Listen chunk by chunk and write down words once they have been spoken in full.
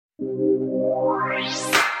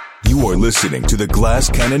You are listening to the Glass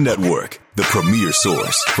Cannon Network, the premier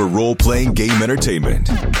source for role-playing game entertainment.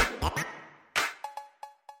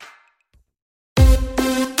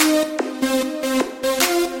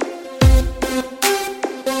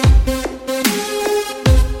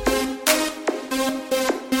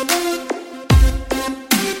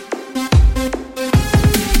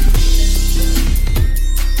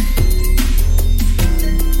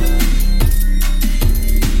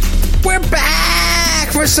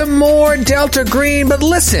 Some more Delta Green, but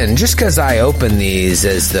listen, just because I open these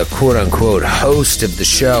as the quote-unquote host of the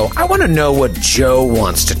show, I want to know what Joe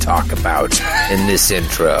wants to talk about in this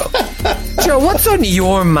intro. Joe, what's on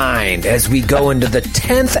your mind as we go into the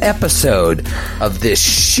 10th episode of this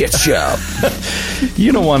shit show?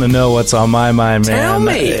 You don't want to know what's on my mind, man. Tell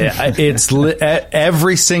me. It's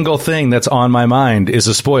every single thing that's on my mind is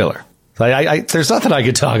a spoiler. There's nothing I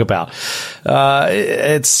could talk about.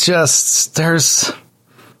 It's just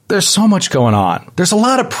there's so much going on. There's a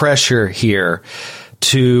lot of pressure here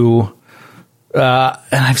to, and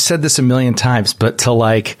I've said this a million times, but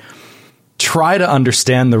to try to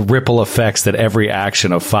understand the ripple effects that every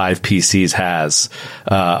action of 5 PCs has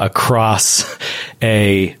across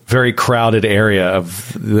a very crowded area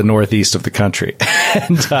of the northeast of the country.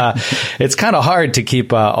 And it's kind of hard to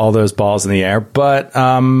keep all those balls in the air. But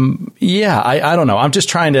I don't know. I'm just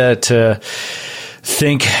trying to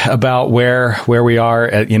think about where we are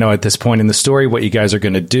at this point in the story, what you guys are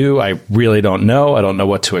going to do. I really don't know. I don't know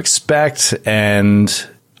what to expect. And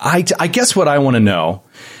I guess what I want to know,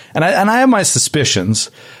 and I have my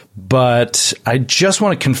suspicions, but I just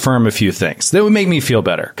want to confirm a few things that would make me feel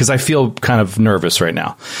better, because I feel kind of nervous right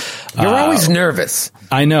now. You're always nervous.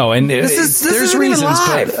 I know. And there's reasons.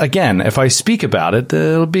 But again, if I speak about it,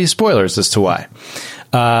 there'll be spoilers as to why.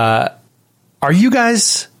 Are you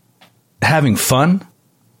guys having fun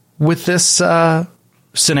with this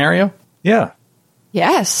scenario? Yeah.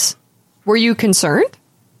 Yes. Were you concerned?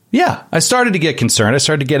 Yeah, I started to get concerned. I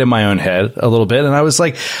started to get in my own head a little bit, and I was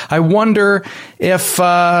like, I wonder if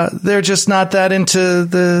they're just not that into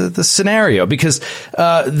the scenario, because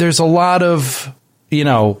there's a lot of, I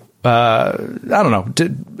don't know,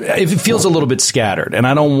 if it feels a little bit scattered, and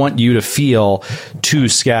I don't want you to feel too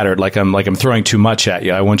scattered, like I'm throwing too much at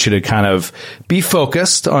you. I want you to kind of be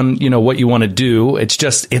focused on, what you want to do.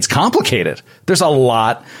 It's complicated. There's a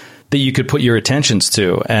lot that you could put your attentions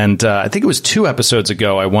to. And I think it was 2 episodes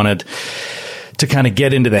ago, I wanted to kind of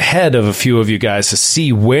get into the head of a few of you guys to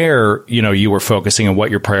see where, you were focusing and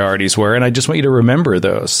what your priorities were. And I just want you to remember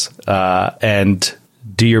those and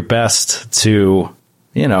do your best to,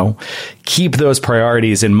 keep those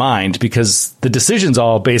priorities in mind, because the decisions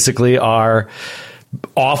all basically are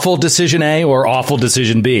awful decision A or awful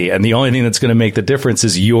decision B. And the only thing that's going to make the difference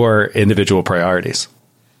is your individual priorities.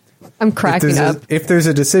 I'm cracking up. If there's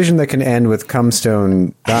a decision that can end with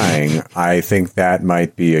Cumstone dying, I think that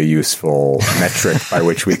might be a useful metric by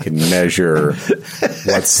which we can measure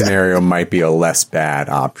what scenario might be a less bad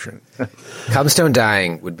option. Cumstone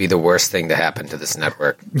dying would be the worst thing to happen to this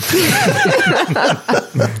network.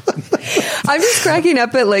 I'm just cracking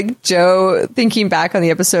up at Joe thinking back on the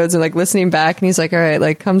episodes and listening back, and he's like, all right,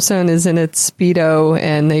 Cumstone is in its Speedo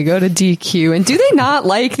and they go to DQ, and do they not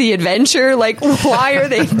like the adventure? Why are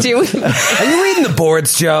they doing that? Are you reading the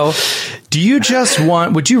boards, Joe? Do you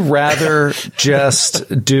would you rather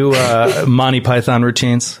just do Monty Python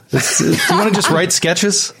routines? Do you want to just write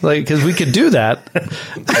sketches? Because we could do that.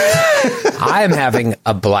 I am having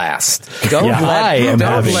a blast. I am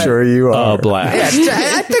having a blast. Yeah,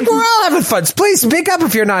 I think we're all having fun. Please speak up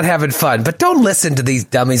if you're not having fun, but don't listen to these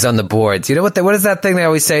dummies on the boards. You know what is that thing they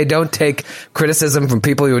always say? Don't take criticism from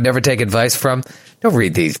people you would never take advice from. Don't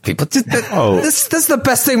read these people. This is the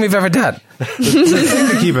best thing we've ever done. The thing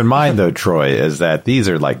to keep in mind, though, Troy, is that these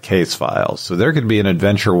are like case files. So there could be an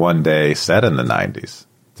adventure one day set in the 90s,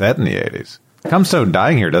 set in the 80s. Cumstone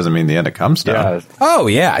dying here doesn't mean the end of Cumstone. Yeah. Oh,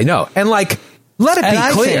 yeah, I know. And let it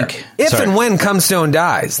be clear. If and when Cumstone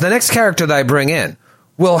dies, the next character that I bring in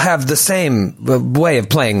will have the same way of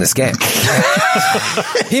playing this game.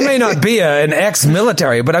 He may not be an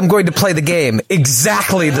ex-military, but I'm going to play the game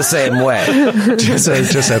exactly the same way. Just a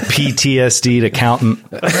PTSD'd accountant.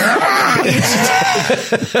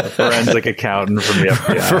 Forensic accountant from the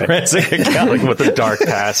FBI. Forensic accountant with a dark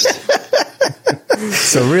past.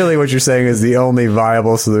 So really what you're saying is the only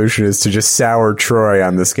viable solution is to just sour Troy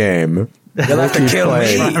on this game. You'll have to kill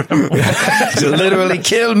me. To literally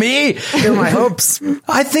kill me. Kill my hopes.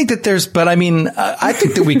 I think that I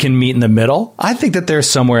think that we can meet in the middle. I think that there's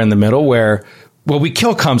somewhere in the middle where, we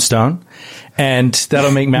kill Cumstone, and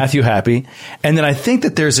that'll make Matthew happy. And then I think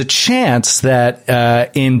that there's a chance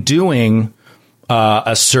that in doing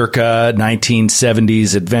a circa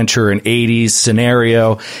 1970s adventure and 80s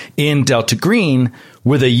scenario in Delta Green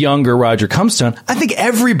with a younger Roger Comstone, I think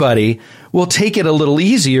everybody will take it a little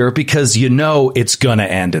easier because it's going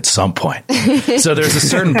to end at some point. So there's a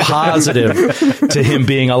certain positive to him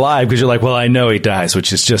being alive because you're like, well, I know he dies,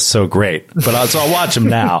 which is just so great. But I'll watch him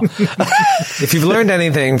now. If you've learned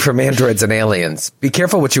anything from androids and aliens, be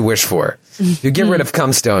careful what you wish for. If you get rid of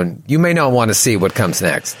Comstone, you may not want to see what comes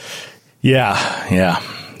next. Yeah.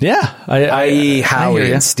 I.e.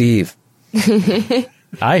 Howie and Steve.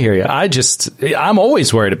 I hear you. I'm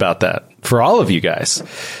always worried about that for all of you guys.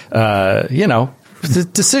 The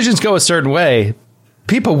decisions go a certain way,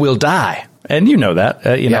 people will die. And you know that,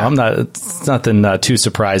 it's nothing too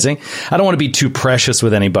surprising. I don't want to be too precious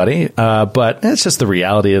with anybody, but it's just the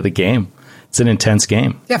reality of the game. It's an intense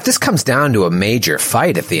game. Yeah, if this comes down to a major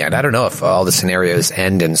fight at the end, I don't know if all the scenarios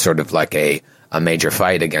end in sort of like a major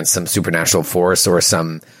fight against some supernatural force or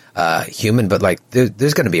some human, but like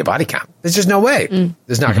there's going to be a body count. There's just no way.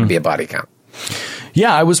 There's not going to be a body count.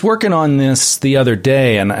 Yeah, I was working on this the other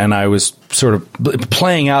day, and I was sort of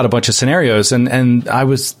playing out a bunch of scenarios, and I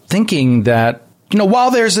was thinking that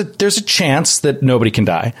while there's a chance that nobody can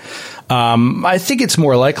die, I think it's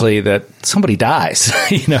more likely that somebody dies,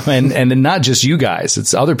 and not just you guys,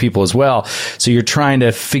 it's other people as well. So you're trying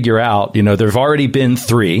to figure out, there've already been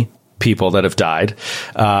 3 people that have died.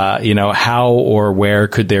 How or where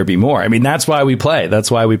could there be more? I mean, that's why we play. That's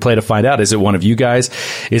why we play to find out. Is it one of you guys?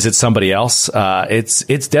 Is it somebody else?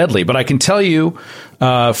 It's deadly. But I can tell you,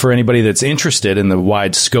 for anybody that's interested in the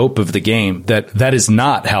wide scope of the game, that is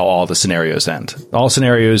not how all the scenarios end. All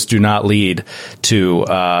scenarios do not lead to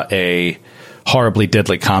a horribly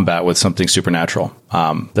deadly combat with something supernatural.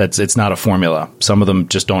 It's not a formula. Some of them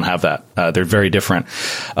just don't have that. They're very different.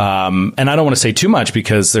 And I don't want to say too much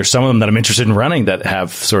because there's some of them that I'm interested in running that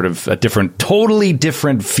have sort of a totally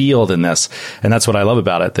different feel than this. And that's what I love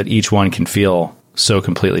about it, that each one can feel so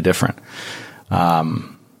completely different.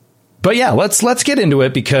 But yeah, let's get into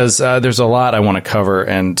it because there's a lot I want to cover,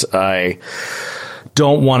 and I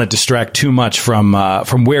don't want to distract too much from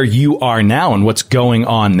where you are now and what's going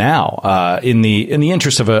on now. In the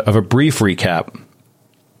interest of a brief recap,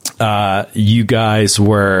 you guys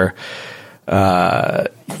were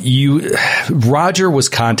Roger was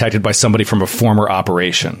contacted by somebody from a former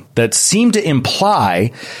operation that seemed to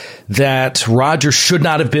imply that Roger should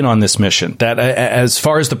not have been on this mission. That as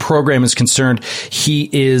far as the program is concerned, he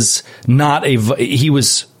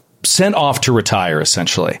was sent off to retire,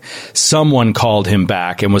 essentially. Someone called him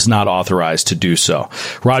back and was not authorized to do so.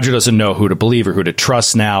 Roger doesn't know who to believe or who to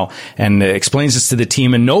trust now, and explains this to the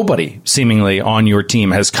team, and nobody seemingly on your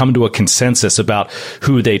team has come to a consensus about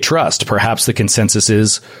who they trust. Perhaps the consensus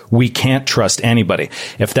is we can't trust anybody.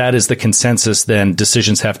 If that is the consensus, then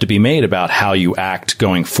decisions have to be made about how you act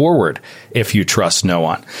going forward if you trust no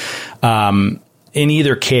one. In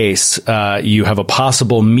either case, you have a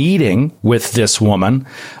possible meeting with this woman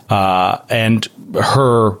and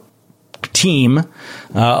her team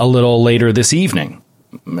a little later this evening.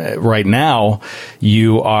 Right now,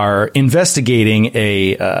 you are investigating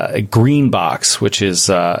a green box, which is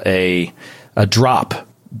a drop,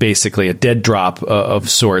 basically a dead drop of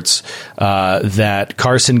sorts that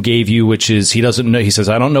Carson gave you, which is, he doesn't know. He says,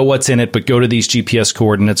 I don't know what's in it, but go to these GPS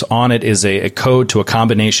coordinates. On it is a code to a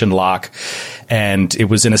combination lock. And it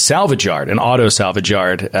was in a salvage yard, an auto salvage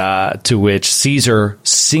yard, to which Caesar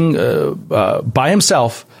by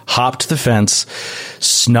himself hopped the fence,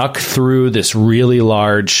 snuck through this really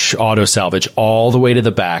large auto salvage all the way to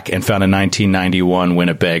the back, and found a 1991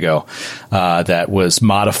 Winnebago that was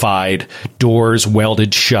modified, doors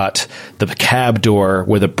welded shut, the cab door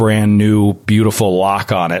with a brand new, beautiful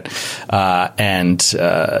lock on it, and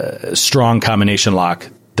strong combination lock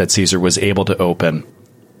that Caesar was able to open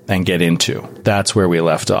and get into. That's where we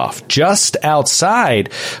left off. Just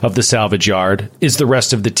outside of the salvage yard is the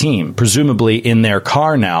rest of the team, presumably in their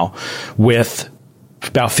car now, with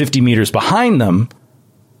about 50 meters behind them,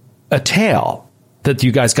 a tail that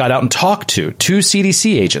you guys got out and talked to, 2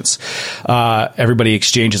 CDC agents. Everybody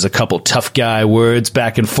exchanges a couple tough guy words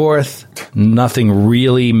back and forth. Nothing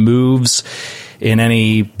really moves in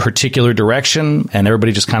any particular direction, and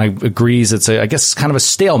everybody just kind of agrees it's kind of a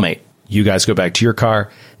stalemate. You guys go back to your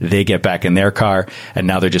car, they get back in their car, and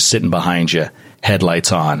now they're just sitting behind you,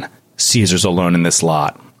 headlights on. Caesar's alone in this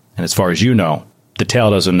lot. And as far as you know, the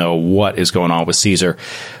tail doesn't know what is going on with Caesar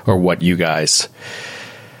or what you guys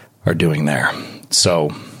are doing there.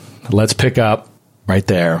 So let's pick up right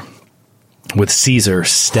there with Caesar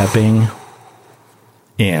stepping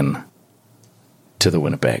in to the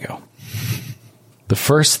Winnebago. The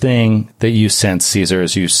first thing that you sense, Caesar,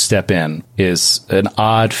 as you step in is an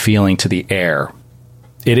odd feeling to the air.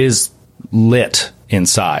 It is lit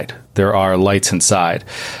inside. There are lights inside,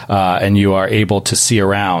 and you are able to see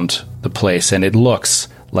around the place, and it looks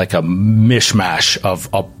like a mishmash of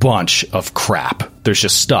a bunch of crap. There's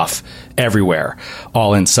just stuff everywhere,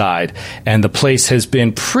 all inside. And the place has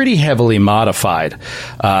been pretty heavily modified.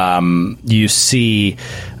 You see,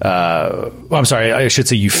 I'm sorry, I should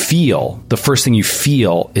say you feel, the first thing you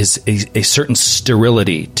feel is a certain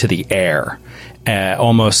sterility to the air.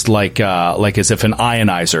 Almost like as if an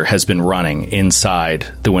ionizer has been running inside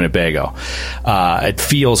the Winnebago. It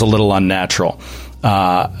feels a little unnatural.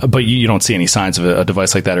 But you don't see any signs of a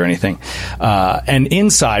device like that or anything. And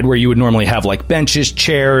inside, where you would normally have like benches,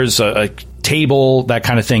 chairs, a table, that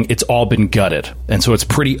kind of thing, it's all been gutted. And so it's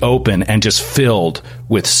pretty open and just filled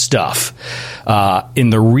with stuff.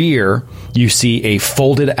 In the rear, you see a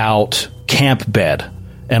folded out camp bed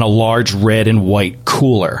and a large red and white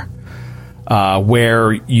cooler.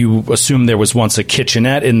 Where you assume there was once a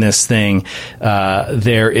kitchenette in this thing,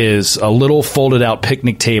 there is a little folded out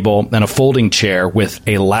picnic table and a folding chair with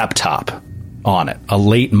a laptop on it, a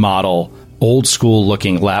late model, old school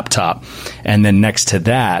looking laptop. And then next to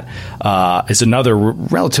that is another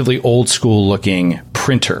relatively old school looking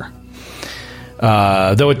printer.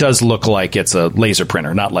 Though it does look like it's a laser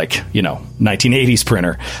printer, not like, 1980s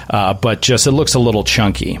printer, but just it looks a little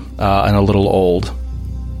chunky and a little old.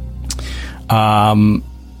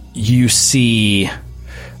 You see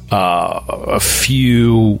a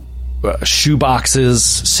few shoeboxes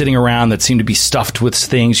sitting around that seem to be stuffed with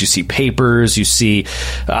things. You see papers. You see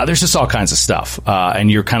there's just all kinds of stuff,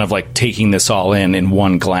 and you're kind of like taking this all in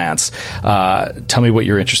one glance. Tell me what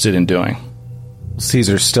you're interested in doing.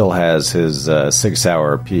 Caesar still has his Sig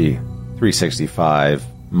Sauer P365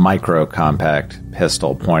 micro compact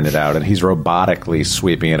pistol pointed out, and he's robotically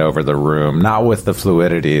sweeping it over the room, not with the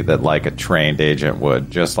fluidity that like a trained agent would,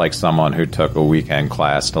 just like someone who took a weekend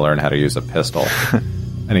class to learn how to use a pistol.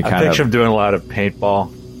 And he I picture him doing a lot of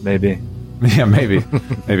paintball, maybe. Yeah, maybe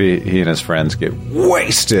he and his friends get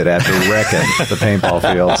wasted after wrecking the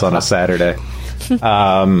paintball fields on a Saturday.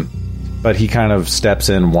 But he kind of steps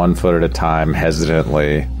in 1 foot at a time,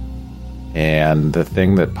 hesitantly. And the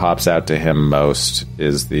thing that pops out to him most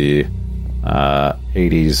is the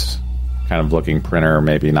 80s kind of looking printer,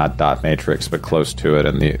 maybe not dot matrix, but close to it,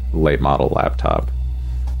 and the late model laptop.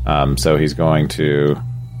 So he's going to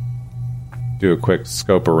do a quick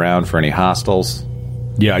scope around for any hostiles.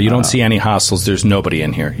 Yeah, you don't see any hostiles. There's nobody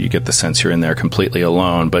in here. You get the sense you're in there completely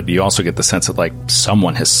alone, but you also get the sense that like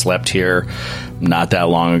someone has slept here not that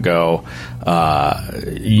long ago.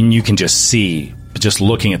 You can just see, just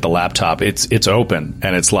looking at the laptop, it's open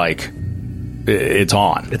and it's like it's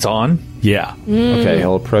on. It's on? Yeah. Okay,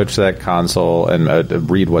 he'll approach that console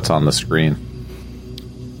and read what's on the screen.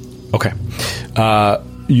 Okay.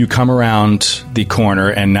 You come around the corner,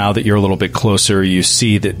 and now that you're a little bit closer, you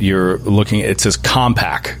see that you're looking. It says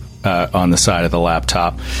Compaq on the side of the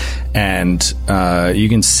laptop, and you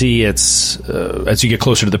can see it's as you get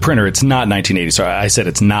closer to the printer, it's not 1980. So I said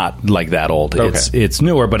it's not like that old. Okay. It's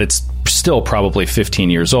newer, but it's still probably 15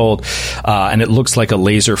 years old, and it looks like a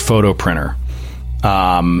laser photo printer.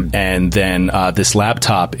 And then this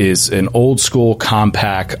laptop is an old school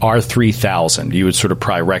Compaq R3000. You would sort of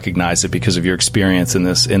probably recognize it because of your experience in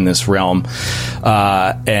this realm.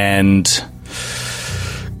 And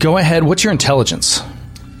go ahead. What's your intelligence?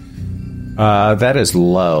 That is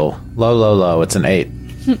low. Low. It's an 8.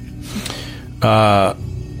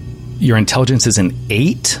 Your intelligence is an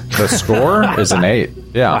 8? The score is an 8.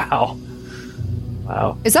 Yeah. Wow.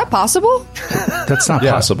 Is that possible? That's not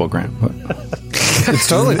possible, Grant. It's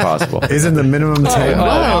totally possible. Isn't the minimum 10?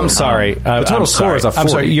 I'm sorry. The total score is a 40. I'm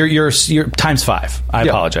sorry. You're times 5. I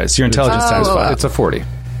apologize. Your intelligence times 5. It's a 40.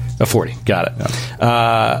 A 40. Got it.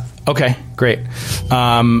 Yeah. Okay, great.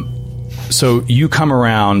 So you come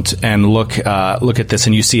around and look at this,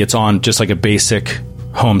 and you see it's on just like a basic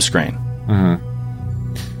home screen. Mm-hmm.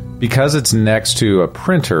 Because it's next to a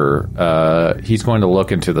printer, he's going to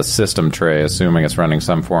look into the system tray, assuming it's running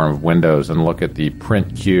some form of Windows, and look at the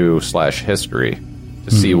print queue/history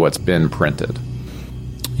to see what's been printed.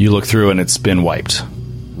 You look through, and it's been wiped.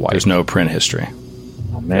 There's no print history.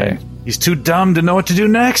 Oh, man. Okay. He's too dumb to know what to do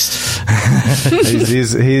next.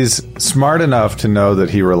 he's smart enough to know that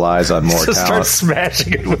he relies on more talent. Start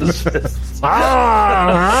smashing it with his fists.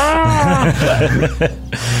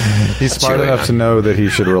 He's smart enough to know that he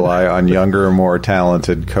should rely on younger, more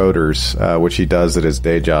talented coders, which he does at his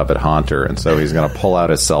day job at Haunter. And so he's going to pull out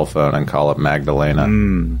his cell phone and call up Magdalena.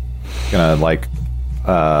 Going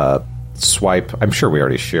to swipe. I'm sure we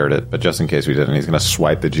already shared it, but just in case we didn't, he's going to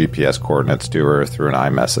swipe the GPS coordinates to her through an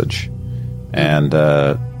iMessage and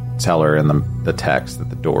tell her in the text that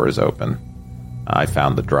the door is open. I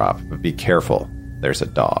found the drop, but be careful. There's a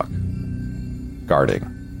dog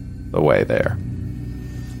guarding the way there.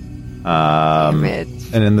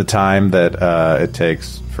 And in the time that it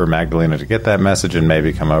takes for Magdalena to get that message and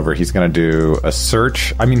maybe come over, he's going to do a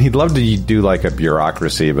search. I mean, he'd love to do like a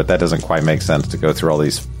bureaucracy, but that doesn't quite make sense to go through all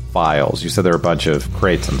these files. You said there were a bunch of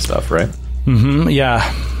crates and stuff, right? Mm-hmm. Yeah.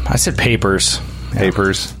 I said papers.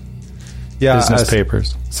 Papers. Yeah. Business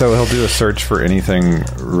papers. So he'll do a search for anything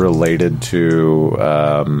related to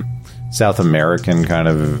South American kind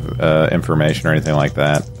of information or anything like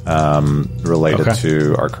that related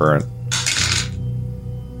to our current.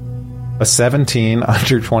 A 17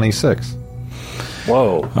 under 26.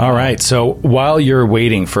 Whoa. All right. So while you're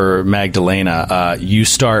waiting for Magdalena, you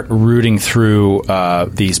start rooting through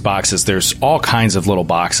these boxes. There's all kinds of little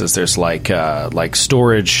boxes. There's like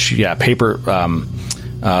storage, paper,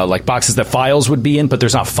 like boxes that files would be in, but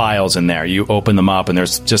there's not files in there. You open them up, and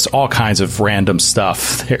there's just all kinds of random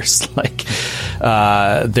stuff. There's like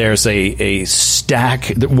there's a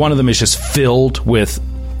stack. One of them is just filled with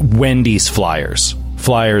Wendy's flyers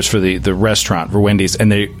for the restaurant for Wendy's,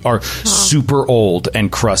 and they are super old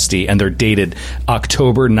and crusty, and they're dated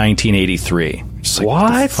October 1983. Just like,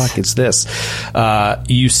 what the fuck is this?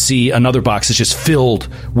 You see another box that's just filled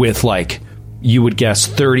with, like, you would guess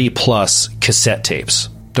 30 plus cassette tapes.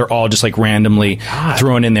 They're all just like randomly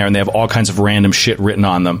thrown in there, and they have all kinds of random shit written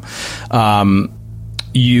on them.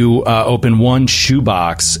 You open one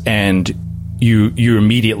shoebox, and you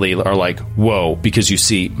immediately are like, whoa, because you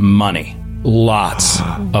see money. Lots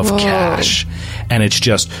of cash, and it's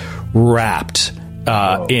just wrapped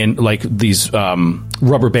in like these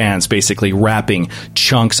rubber bands, basically wrapping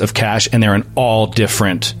chunks of cash, and they're in all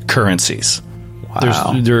different currencies.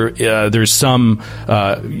 Wow. There's some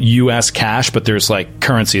U.S. cash, but there's like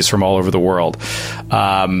currencies from all over the world.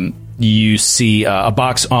 You see a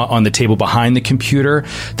box on the table behind the computer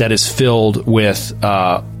that is filled with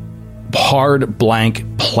hard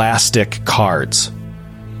blank plastic cards.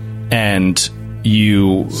 And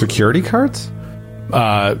security cards?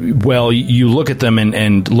 Well, you look at them,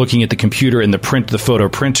 and looking at the computer and the photo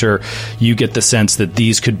printer, you get the sense that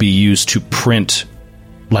these could be used to print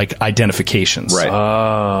like identifications. Right.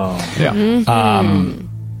 Oh. Yeah.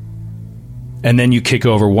 And then you kick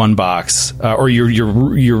over one box, or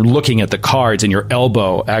you're looking at the cards, and your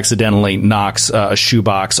elbow accidentally knocks a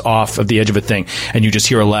shoebox off of the edge of a thing, and you just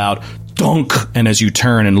hear a loud dunk. And as you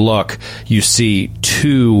turn and look, you see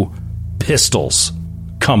two pistols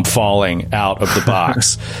come falling out of the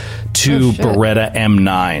box. Two Beretta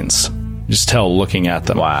M9s. Just tell looking at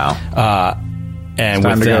them. Wow. And it's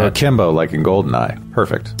time with to that, go Akimbo like in GoldenEye.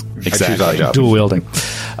 Perfect. Exactly. Dual wielding.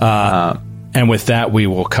 And with that, we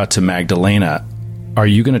will cut to Magdalena. Are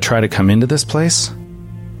you going to try to come into this place?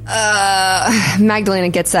 Magdalena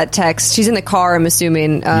gets that text. She's in the car, I'm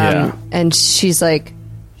assuming. And she's like,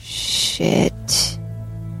 shit.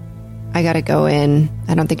 I gotta go in.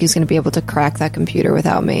 I don't think he's gonna be able to crack that computer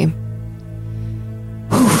without me.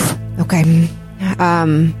 Whew. Okay.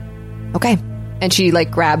 Okay. And she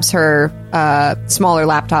like grabs her smaller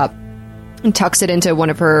laptop and tucks it into one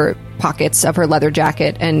of her pockets of her leather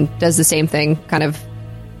jacket and does the same thing, kind of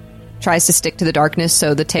tries to stick to the darkness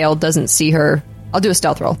so the tail doesn't see her. I'll do a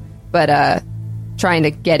stealth roll, but trying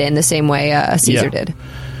to get in the same way Caesar did.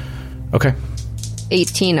 Okay.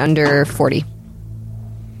 18 under 40.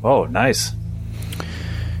 Oh, nice.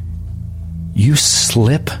 You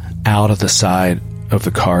slip out of the side of the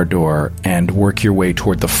car door and work your way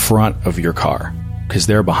toward the front of your car, because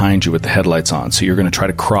they're behind you with the headlights on. So you're going to try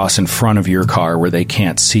to cross in front of your car where they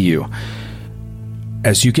can't see you.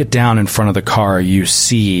 As you get down in front of the car, you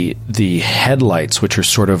see the headlights, which are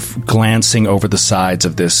sort of glancing over the sides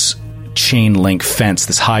of this chain link fence,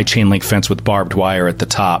 this high chain link fence with barbed wire at the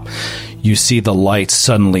top. You see the lights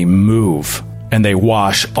suddenly move, and they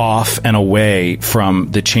wash off and away from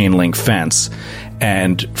the chain link fence.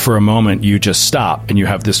 And for a moment, you just stop, and you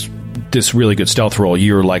have this really good stealth roll.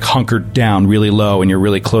 You're like hunkered down really low, and you're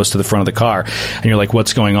really close to the front of the car, and you're like,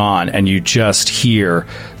 what's going on? And you just hear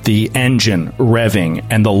the engine revving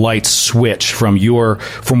and the lights switch from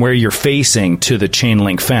where you're facing to the chain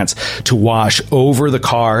link fence to wash over the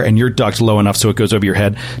car, and you're ducked low enough so it goes over your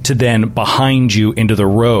head, to then behind you into the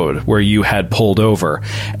road where you had pulled over.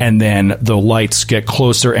 And then the lights get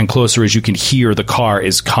closer and closer as you can hear the car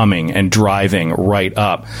is coming and driving right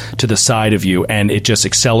up to the side of you, and it just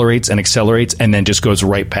accelerates and accelerates and then just goes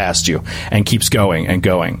right past you and keeps going and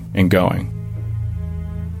going and going.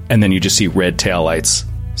 And then you just see red taillights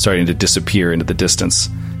starting to disappear into the distance.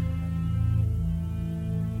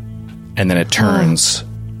 And then it turns,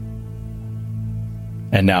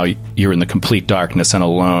 and now you're in the complete darkness and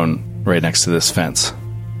alone right next to this fence.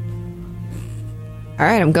 All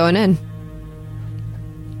right, I'm going in.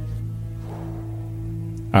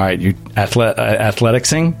 All right, you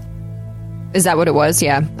athleticsing? Is that what it was?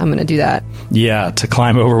 Yeah, I'm going to do that. Yeah, to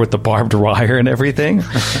climb over with the barbed wire and everything?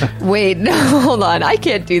 Wait, no, hold on. I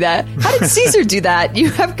can't do that. How did Caesar do that? You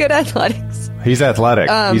have good athletics. He's athletic.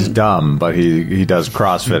 He's dumb, but he does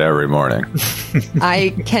CrossFit every morning.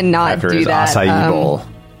 I cannot After do his that. acai bowl.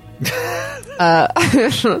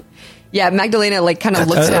 Yeah, Magdalena kind of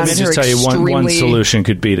looks down Let me at just her tell you, extremely... one solution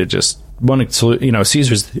could be to just...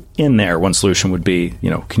 Caesar's in there. One solution would be,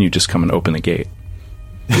 can you just come and open the gate?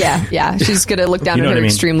 Yeah. She's going to look down You know at what her I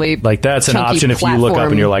mean? extremely Like, that's an chunky option if you look up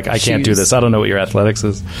and you're like, I can't do shoes. this. I don't know what your athletics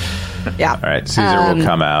is. Yeah. All right, Caesar will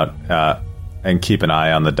come out and keep an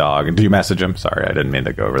eye on the dog. Do you message him? Sorry, I didn't mean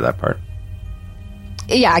to go over that part.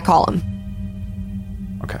 Yeah, I call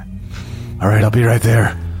him. Okay. All right, I'll be right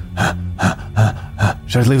there.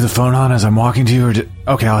 Should I leave the phone on as I'm walking to you?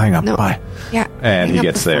 Okay, I'll hang up. No. Bye. Yeah. And hang he up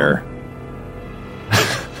gets the there.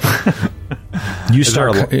 You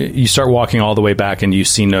start walking all the way back and you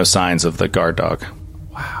see no signs of the guard dog.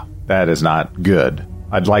 That is not good.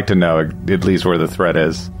 I'd like to know at least where the threat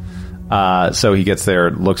is. So he gets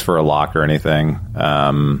there, looks for a lock or anything.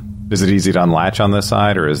 Is it easy to unlatch on this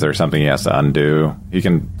side, or is there something he has to undo? He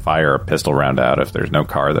can fire a pistol round out if there's no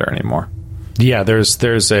car there anymore. Yeah,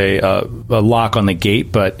 there's a lock on the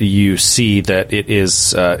gate, but you see that it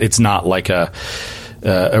is it's not like a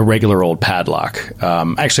regular old padlock.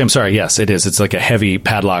 Actually, I'm sorry. Yes, it is. It's like a heavy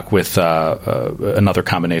padlock with another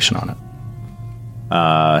combination on it.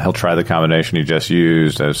 He'll try the combination you just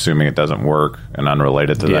used, assuming it doesn't work, and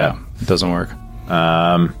unrelated to that. Yeah, it doesn't work.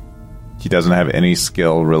 He doesn't have any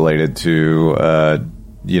skill related to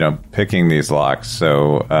picking these locks.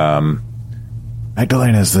 So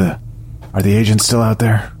Magdalena, are the agents still out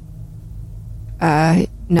there?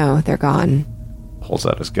 No, they're gone. pulls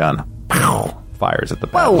out his gun, fires at the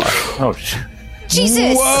padlock. Oh, shit.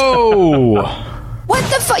 Jesus! Whoa! What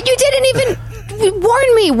the fuck? You didn't even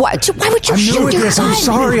warn me. What? Why would you shoot your gun? I'm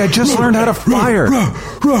sorry. I just learned how to fire.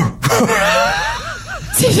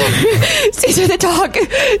 Caesar the dog.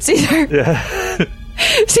 Caesar. Yeah.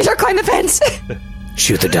 Caesar, climb the fence.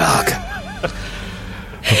 Shoot the dog.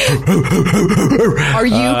 Are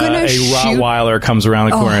you gonna A shoot? Rottweiler comes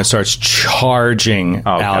around the corner and starts charging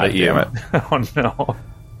out God at you. damn it. Oh, no.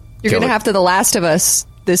 You're gonna have to The Last of Us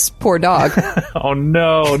this poor dog. Oh,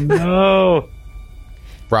 no, no.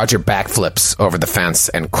 Roger backflips over the fence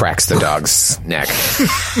and cracks the dog's neck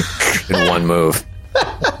in one move.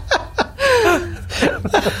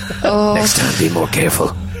 Next time, be more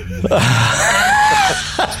careful.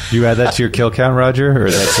 You add that to your kill count, Roger, or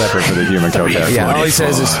is that separate for the human kill count? Yeah, all he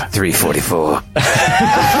says is 344.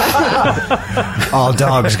 All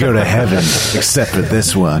dogs go to heaven, except for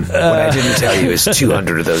this one. What I didn't tell you is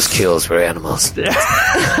 200 of those kills were animals.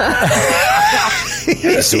 I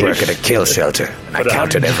used to work at a kill shelter, and I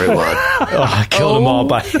counted every one. I killed them all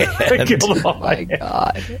by hand. I killed them all. My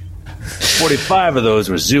God. 45 of those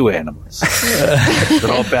were zoo animals. It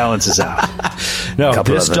all balances out. No, A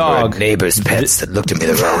couple this of them were dog. neighbors' pets that looked at me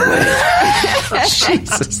the wrong way.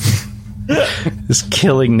 Jesus. Just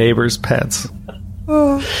killing neighbors' pets.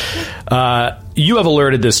 You have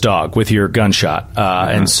alerted this dog with your gunshot,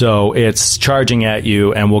 and so it's charging at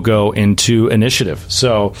you, and we'll go into initiative.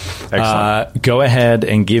 So go ahead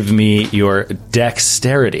and give me your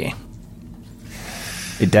dexterity.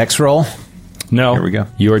 A dex roll? No, Here we go.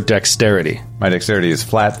 Your dexterity. My dexterity is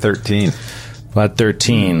flat 13. Flat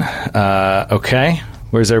 13. Okay.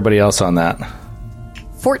 Where's everybody else on that?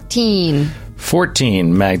 14.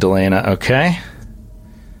 14, Magdalena. Okay.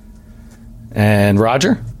 And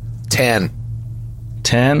Roger? 10.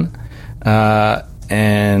 10.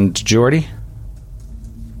 And Jordy?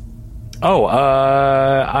 Oh,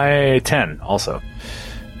 I 10 also.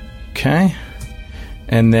 Okay.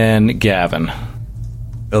 And then Gavin.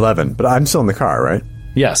 11, but I'm still in the car, right?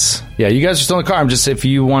 Yes. Yeah, you guys are still in the car. I'm just, if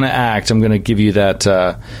you want to act, I'm going to give you that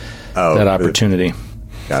that opportunity.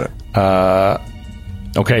 Got it.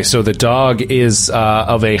 Okay, so the dog is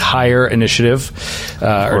of a higher initiative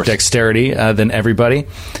or dexterity than everybody.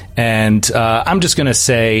 And I'm just going to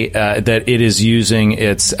say that it is using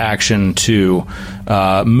its action to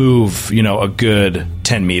move, a good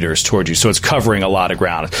 10 meters towards you. So it's covering a lot of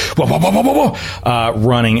ground.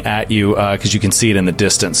 Running at you because you can see it in the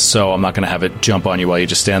distance. So I'm not going to have it jump on you while you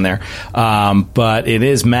just stand there. But it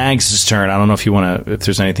is Mags' turn. I don't know if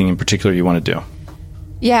there's anything in particular you want to do.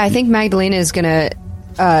 Yeah, I think Magdalena is going to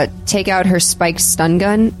take out her spiked stun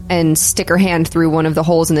gun and stick her hand through one of the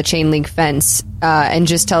holes in the chain link fence and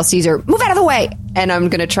just tell Caesar, move out of the way! And I'm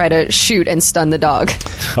going to try to shoot and stun the dog.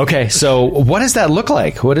 Okay, so what does that look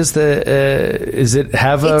like? What is the... is it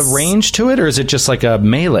have a range to it, or is it just like a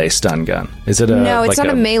melee stun gun? Is it a... No, it's not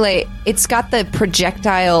a melee. It's got the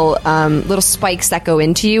projectile little spikes that go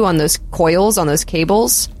into you on those coils, on those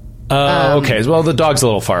cables. Okay. Well, the dog's a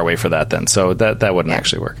little far away for that then, so that wouldn't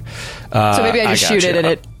actually work. So maybe I just shoot it and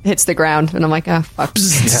it hits the ground, and I'm like, oh, fuck.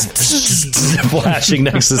 Flashing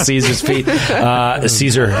next to Caesar's feet.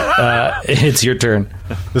 Caesar, it's your turn.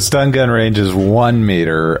 The stun gun range is 1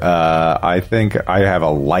 meter. I think I have a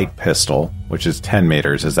light pistol, which is 10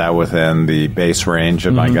 meters. Is that within the base range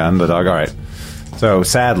of my gun? The dog? All right. So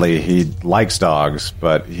sadly, he likes dogs,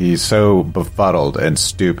 but he's so befuddled and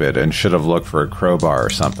stupid and should have looked for a crowbar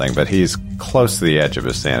or something. But he's close to the edge of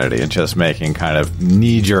his sanity and just making kind of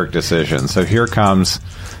knee-jerk decisions. So here comes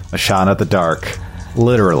a shot at the dark,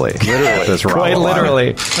 literally. This Quite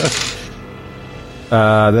literally.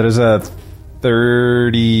 That is a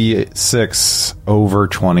 36 over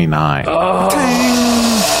 29.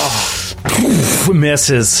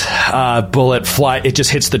 Misses. Bullet fly. It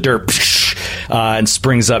just hits the dirt. And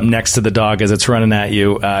springs up next to the dog as it's running at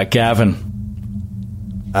you. Gavin,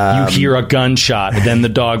 you hear a gunshot, then the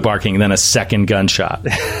dog barking, then a second gunshot.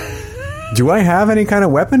 Do I have any kind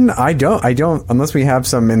of weapon? I don't. Unless we have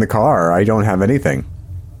some in the car, I don't have anything.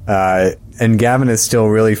 And Gavin is still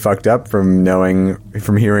really fucked up from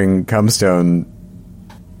hearing Cumstone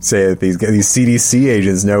say that these CDC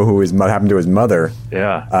agents know what happened to his mother.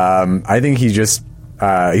 Yeah. I think he just...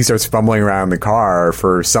 he starts fumbling around the car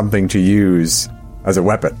for something to use as a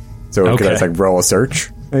weapon. So could I just roll a search,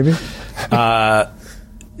 maybe?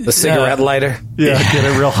 The cigarette lighter. Yeah, get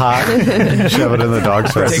it real hot. Shove it in the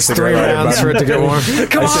dog's face. It takes 3 rounds for it to get warm.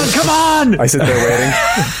 Come on! I sit there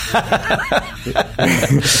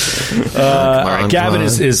waiting. Gavin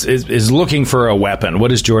is looking for a weapon.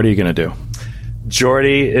 What is Jordy going to do?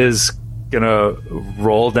 Jordy is going to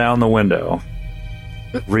roll down the window,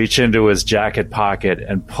 reach into his jacket pocket,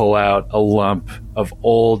 and pull out a lump of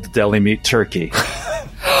old deli meat turkey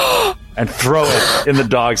and throw it in the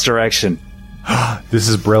dog's direction. This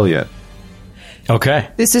is brilliant. Okay.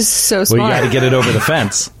 This is so smart. Well, you got to get it over the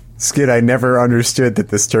fence. Skid, I never understood that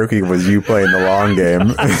this turkey was you playing the long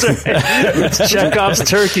game. It's Chekhov's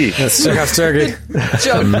turkey. That's Chekhov's turkey.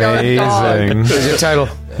 Amazing. There's your title.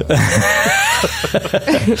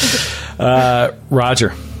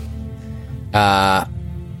 Roger.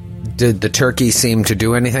 Did the turkey seem to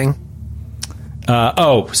do anything?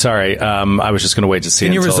 Sorry. I was just going to wait to see.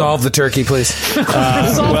 Can you resolve the turkey, please?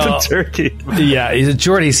 The turkey. Yeah,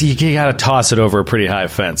 Jordy, you got to toss it over a pretty high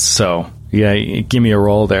fence. So, yeah, give me a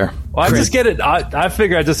roll there. Well, I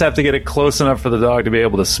figure I just have to get it close enough for the dog to be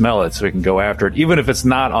able to smell it so he can go after it, even if it's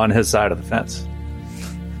not on his side of the fence.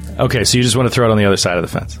 Okay, so you just want to throw it on the other side of the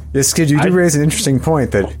fence. Yes, Skid, you do raise an interesting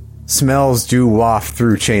point that smells do waft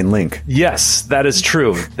through chain link. Yes, that is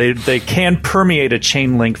true. They can permeate a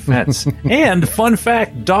chain link fence. And, fun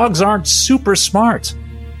fact, dogs aren't super smart.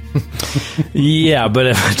 Yeah, but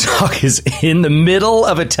if a dog is in the middle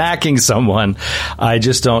of attacking someone, I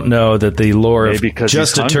just don't know that the lure of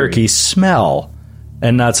just a turkey smell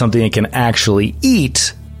and not something it can actually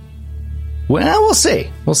eat. Well, we'll see.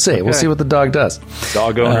 We'll see. Okay. We'll see what the dog does.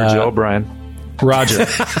 Dog owner Joe O'Brien. Roger.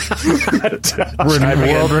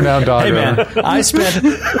 World-renowned dog owner. Hey,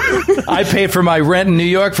 man, I paid for my rent in New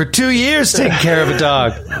York for 2 years taking care of a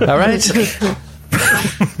dog. All right?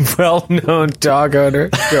 Well-known dog owner,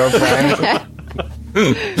 Joe O'Brien.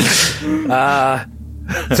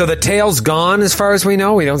 So the tail's gone as far as we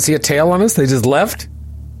know? We don't see a tail on us? They just left?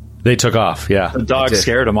 They took off, yeah. The dog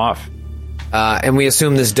scared him off. And we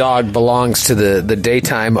assume this dog belongs to the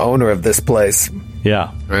daytime owner of this place.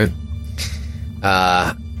 Yeah. Right?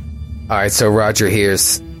 All right, so Roger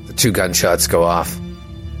hears the 2 gunshots go off.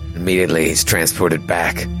 Immediately, he's transported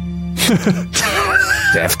back to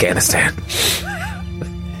Afghanistan.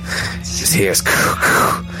 Just hears,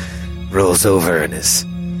 rolls over in his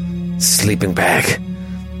sleeping bag.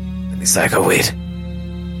 And he's like, oh, wait,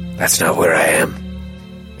 that's not where I am.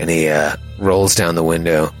 And he rolls down the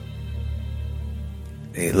window.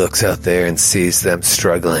 He looks out there and sees them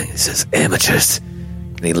struggling. He says, amateurs.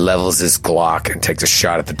 And he levels his Glock and takes a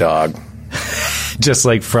shot at the dog. Just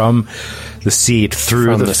like from the seat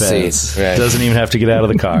through the fence. Seat, right. Doesn't even have to get out of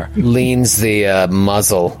the car. Leans the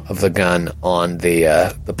muzzle of the gun on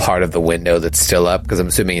the part of the window that's still up, because I'm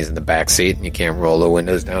assuming he's in the back seat and you can't roll the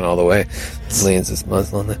windows down all the way. Leans his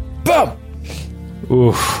muzzle on it. Boom!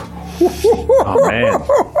 Oof. Oh, man.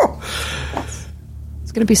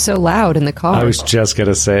 It's going to be so loud in the car. I was just going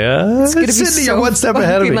to say, it's going to be Sydney, so you're one step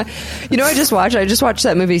ahead of me. You know what I just watched? I just watched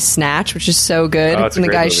that movie Snatch, which is so good. Oh, it's a and the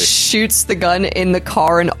great guy movie. shoots the gun in the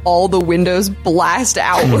car and all the windows blast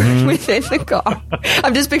outward within the car.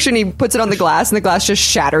 I'm just picturing he puts it on the glass and the glass just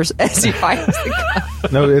shatters as he fires the gun.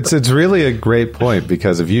 No, it's really a great point,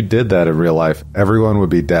 because if you did that in real life, everyone would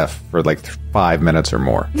be deaf for like 5 minutes or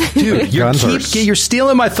more. Dude, you're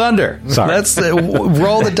stealing my thunder. Sorry. Let's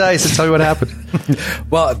roll the dice and tell me what happened.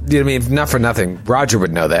 Well, I mean, not for nothing, Roger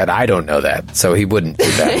would know that. I don't know that, so he wouldn't do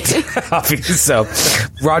that. Obviously. So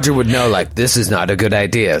Roger would know, like, this is not a good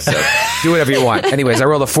idea. So do whatever you want. Anyways, I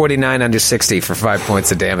rolled a 49 under 60 for 5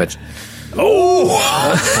 points of damage. Oh,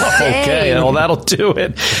 okay. Well, that'll do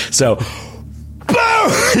it. So, boom!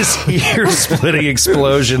 This ear-splitting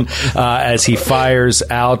explosion as he fires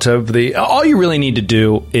out of the. All you really need to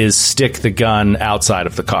do is stick the gun outside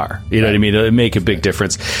of the car. You know what I mean? It'll make a big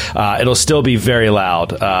difference. It'll still be very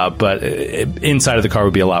loud, but inside of the car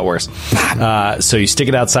would be a lot worse. So you stick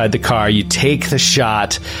it outside the car. You take the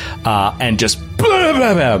shot and just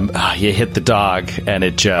you hit the dog, and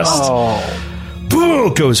it just.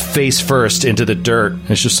 Boom, goes face first into the dirt.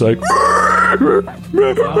 It's just like, No.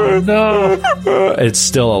 it's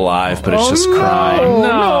still alive, but it's just crying.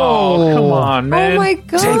 No. Come on, man. Oh my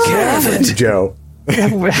god! Take care of it. Joe.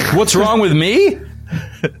 What's wrong with me?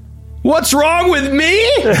 What's wrong with me?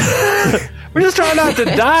 We're just trying not to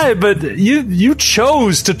die, but you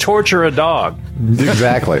chose to torture a dog.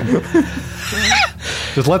 Exactly.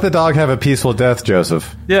 Just let the dog have a peaceful death,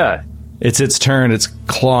 Joseph. Yeah. It's its turn. It's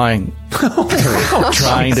clawing,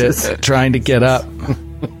 trying to get up.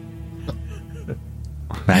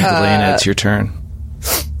 Magdalena, it's your turn.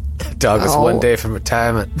 Dog is 1 day from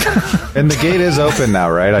retirement. And the gate is open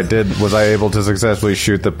now, right? Was I able to successfully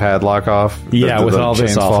shoot the padlock off? Yeah, with the all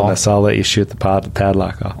this chains fall? awfulness, I'll let you shoot the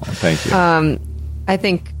padlock off. Thank you. I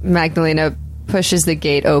think Magdalena pushes the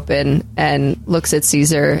gate open and looks at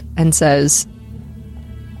Caesar and says,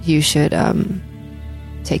 "You should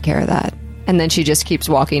take care of that." And then she just keeps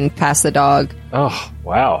walking past the dog. Oh,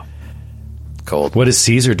 wow. Cold. What does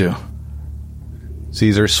Caesar do?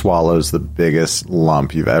 Caesar swallows the biggest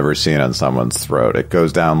lump you've ever seen on someone's throat. It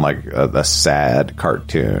goes down like a sad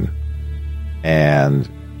cartoon. And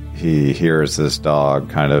he hears this dog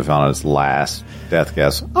kind of on its last death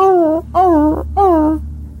gasp. And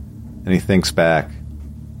he thinks back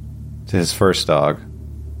to his first dog.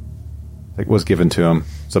 I think was given to him.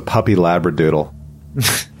 It's a puppy Labradoodle.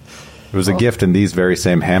 It was a gift in these very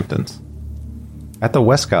same Hamptons. At the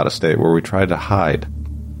Westcott estate where we tried to hide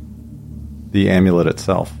the amulet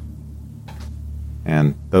itself.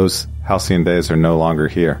 And those halcyon days are no longer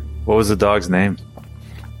here. What was the dog's name?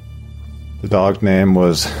 The dog's name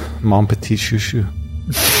was Mon Petit Chouchou.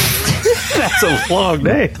 That's a long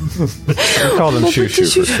name. We called him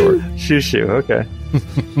Chouchou for short. Shoo-shoo, okay.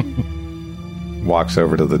 Walks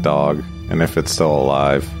over to the dog, and if it's still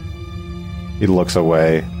alive, he looks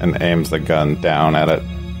away and aims the gun down at it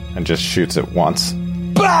and just shoots it once.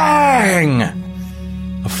 Bang!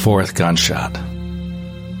 A fourth gunshot.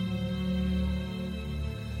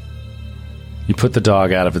 You put the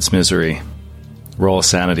dog out of its misery. Roll a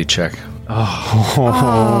sanity check.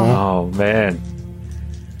 Oh, man.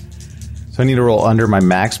 So I need to roll under my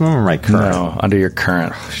maximum or my current? No, under your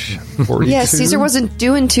current. 42? Yeah, Caesar wasn't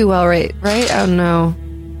doing too well, right? Oh no.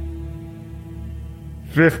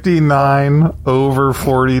 59 over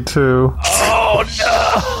 42. Oh,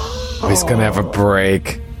 he's going to have a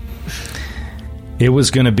break. It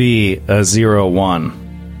was going to be a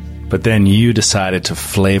 0-1, but then you decided to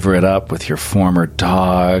flavor it up with your former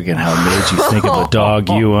dog and how it made you think of a dog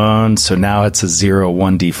you own, so now it's a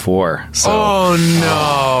 0-1d4. So Oh,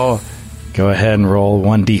 no. go ahead and roll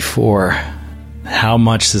 1d4. How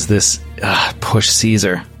much does this push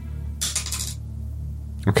Caesar?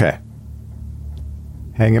 Okay.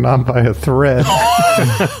 Hanging on by a thread.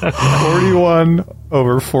 41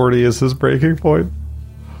 over 40 is his breaking point.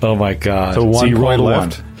 Oh my god. So 1 you point rolled a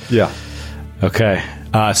left. 1. Yeah. Okay.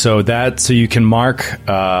 So you can mark,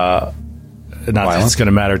 not that it's going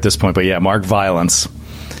to matter at this point, but yeah, mark violence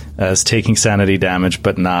as taking sanity damage,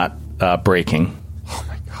 but not breaking. Oh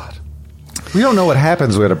my god. We don't know what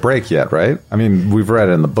happens with a break yet, right? I mean, we've read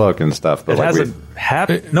it in the book and stuff, but It like hasn't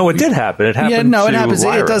No, it did happen. It happened. Yeah, no, it to happens.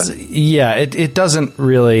 Lyra. It does. Yeah, it doesn't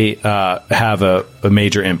really have a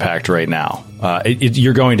major impact right now.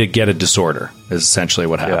 You're going to get a disorder, is essentially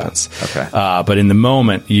what happens. Okay. But in the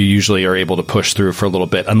moment, you usually are able to push through for a little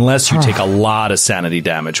bit, unless you take a lot of sanity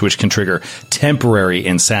damage, which can trigger temporary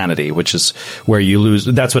insanity, which is where you lose.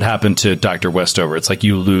 That's what happened to Dr. Westover. It's like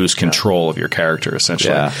you lose control of your character,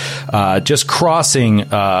 essentially. Yeah. Just crossing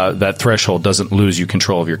that threshold doesn't lose you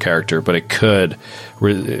control of your character, but it could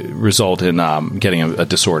result in getting a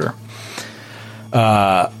disorder.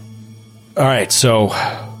 All right, so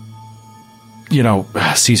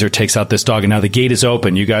Caesar takes out this dog, and now the gate is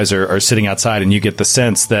open. You guys are sitting outside, and you get the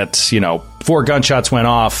sense that 4 gunshots went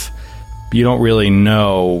off. You don't really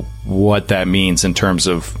know what that means in terms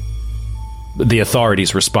of the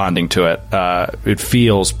authorities responding to it. It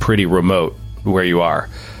feels pretty remote where you are.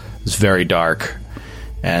 It's very dark,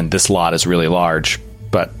 and this lot is really large,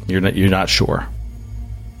 but you're not sure.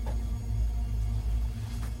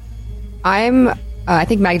 I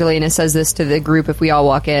think Magdalena says this to the group if we all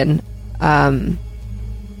walk in.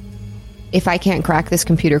 If I can't crack this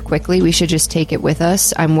computer quickly, we should just take it with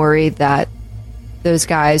us. I'm worried that those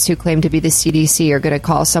guys who claim to be the CDC are going to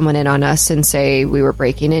call someone in on us and say we were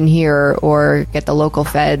breaking in here, or get the local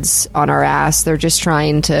feds on our ass. They're just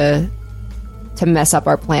trying to mess up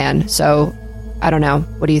our plan. So I don't know.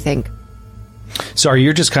 What do you think? Sorry,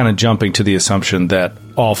 you're just kind of jumping to the assumption that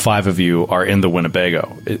all 5 of you are in the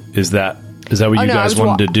Winnebago. Is that what you guys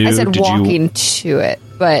wanted to do? I said walking to it,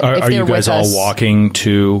 but if are you guys all walking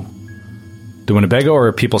to the Winnebago, or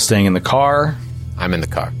are people staying in the car? I'm in the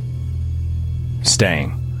car.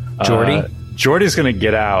 Staying. Jordy? Jordy's going to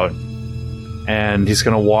get out, and he's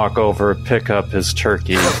going to walk over, pick up his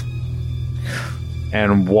turkey,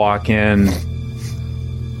 and walk in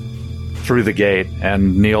through the gate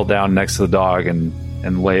and kneel down next to the dog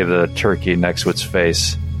and lay the turkey next to its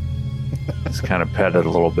face. Just kind of pet it a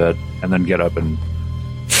little bit, and then get up and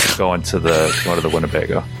go to the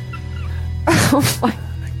Winnebago. Oh my.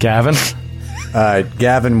 Gavin?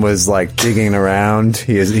 Gavin was like digging around.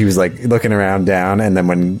 He was like looking around down, and then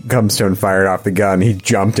when Cumstone fired off the gun, he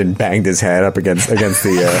jumped and banged his head up against the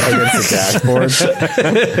dashboard.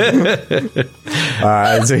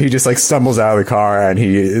 And so he just like stumbles out of the car, and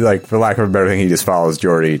he, like, for lack of a better thing, he just follows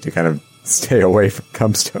Jordy to kind of stay away from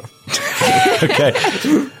Cumstone. Okay.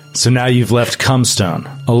 So now you've left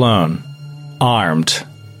Cumstone alone, armed,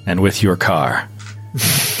 and with your car.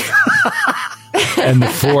 And the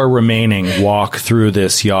 4 remaining walk through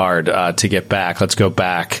this yard to get back. Let's go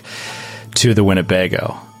back to the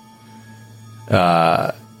Winnebago.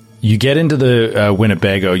 You get into the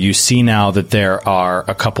Winnebago. You see now that there are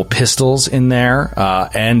a couple pistols in there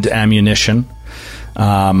and ammunition.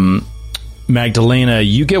 Magdalena,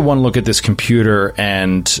 you get one look at this computer,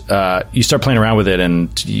 and you start playing around with it,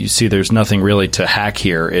 and you see there's nothing really to hack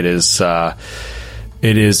here. It is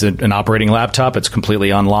an operating laptop. It's completely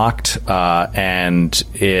unlocked, and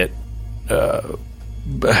it.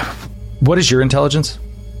 What is your intelligence?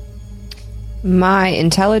 My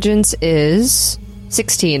intelligence is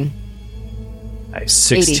 16. Nice.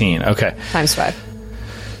 16. 80. Okay. Times 5.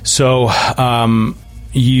 So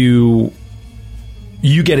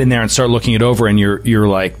you get in there and start looking it over, and you're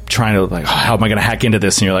like trying to, like, how am I going to hack into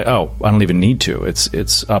this? And you're like, oh, I don't even need to.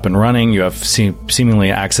 It's up and running. You have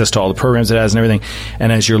seemingly access to all the programs it has and everything.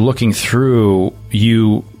 And as you're looking through,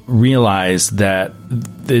 you realize that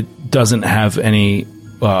it doesn't have any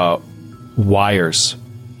wires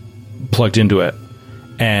plugged into it.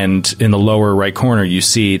 And in the lower right corner, you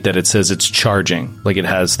see that it says it's charging. Like, it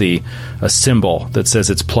has a symbol that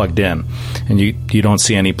says it's plugged in. And you don't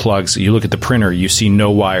see any plugs. You look at the printer, you see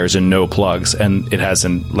no wires and no plugs. And it has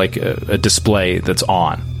a display that's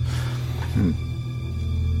on.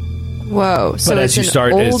 Whoa. So but as you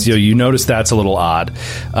start, you notice that's a little odd.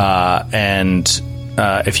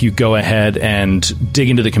 If you go ahead and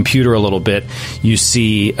dig into the computer a little bit, you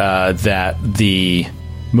see that the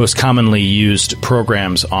most commonly used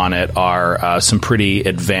programs on it are some pretty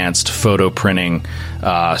advanced photo printing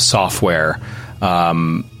software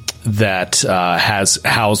that has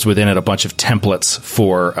housed within it a bunch of templates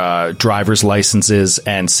for driver's licenses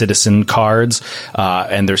and citizen cards,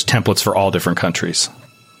 and there's templates for all different countries.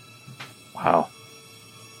 Wow.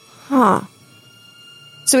 Huh.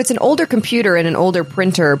 So it's an older computer and an older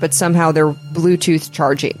printer, but somehow they're Bluetooth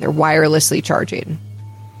charging. They're wirelessly charging.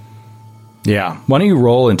 Yeah. Why don't you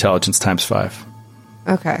roll intelligence times 5?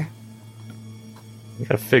 Okay. You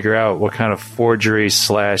gotta figure out what kind of forgery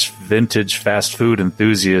 / vintage fast food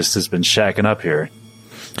enthusiast has been shacking up here.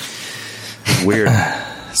 It's weird.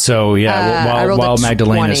 So, yeah, while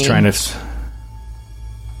Magdalena's trying to...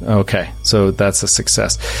 Okay, so that's a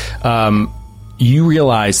success. You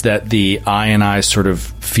realize that the ionized sort of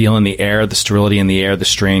feel in the air, the sterility in the air, the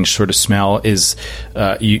strange sort of smell is,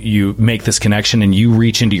 you make this connection and you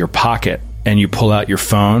reach into your pocket and you pull out your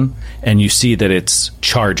phone and you see that it's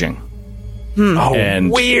charging. Oh,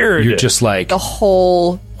 and weird. You're just like, The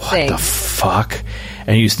whole thing. what the fuck?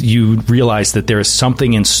 And you realize that there is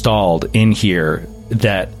something installed in here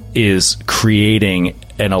that is creating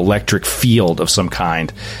an electric field of some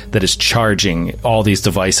kind that is charging all these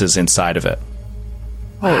devices inside of it.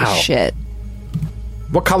 Holy shit.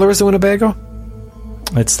 What color is the Winnebago?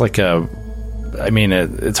 It's like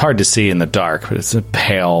it's hard to see in the dark, but it's a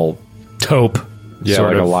pale taupe. Yeah, sort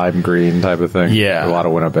like of. a lime green type of thing. Yeah. A lot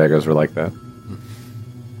of Winnebagos were like that.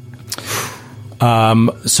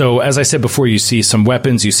 So as I said before, you see some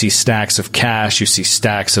weapons, you see stacks of cash, you see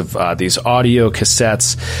stacks of these audio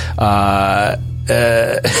cassettes.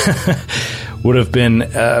 Would have been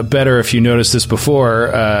better if you noticed this before,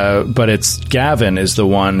 but it's Gavin is the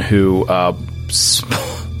one who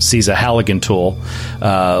sees a Halligan tool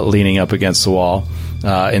leaning up against the wall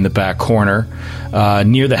in the back corner.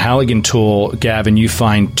 Near the Halligan tool, Gavin, you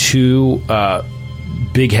find two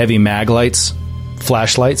big heavy mag lights,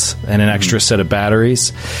 flashlights, and an extra set of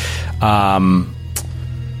batteries.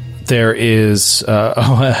 There is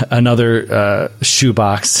another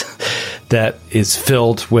shoebox that is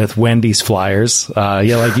filled with Wendy's flyers.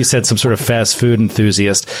 Like you said, some sort of fast food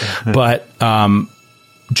enthusiast. But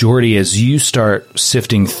Jordy, as you start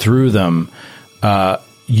sifting through them,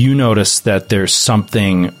 you notice that there's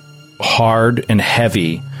something hard and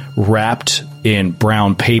heavy wrapped in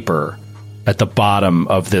brown paper at the bottom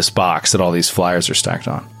of this box that all these flyers are stacked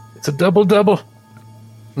on. It's a double-double.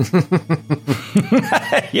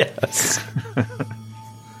 Yes.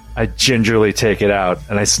 I gingerly take it out,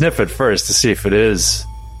 and I sniff it first to see if it is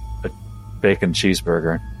a bacon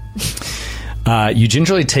cheeseburger. You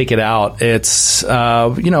gingerly take it out. It's,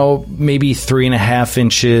 maybe 3.5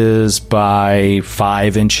 inches by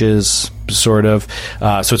 5 inches, sort of.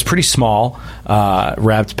 So it's pretty small,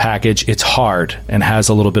 wrapped package. It's hard and has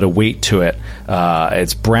a little bit of weight to it.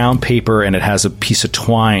 It's brown paper, and it has a piece of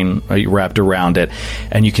twine wrapped around it.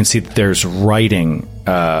 And you can see that there's writing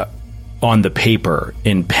on the paper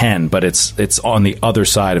in pen, but it's on the other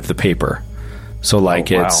side of the paper. So,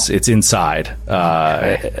 it's inside,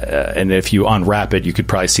 and if you unwrap it, you could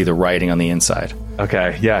probably see the writing on the inside.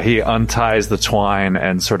 Okay, yeah, he unties the twine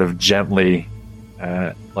and sort of gently,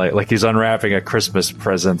 like he's unwrapping a Christmas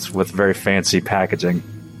present with very fancy packaging.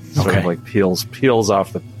 Sort of like peels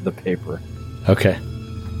off the paper. Okay.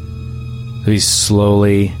 So he's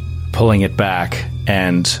slowly pulling it back,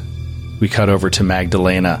 and we cut over to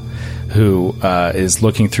Magdalena, who is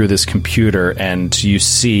looking through this computer, and you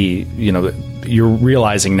see, you're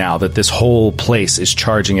realizing now that this whole place is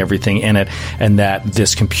charging everything in it, and that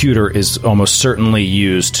this computer is almost certainly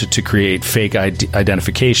used to create fake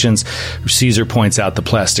identifications. Caesar points out the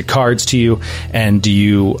plastic cards to you, and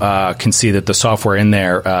you can see that the software in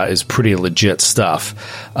there is pretty legit stuff.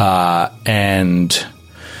 And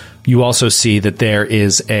you also see that there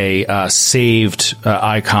is a saved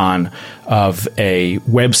icon of a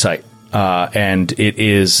website. And it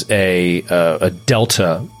is a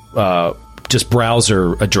Delta just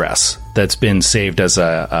browser address that's been saved as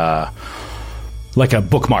like a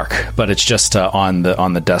bookmark, but it's just on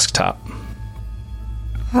the desktop.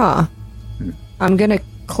 Huh. I'm gonna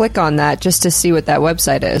click on that just to see what that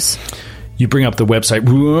website is. You bring up the website,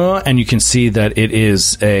 and you can see that it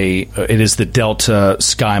is the Delta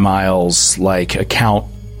Sky Miles account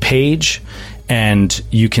page, and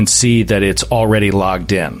you can see that it's already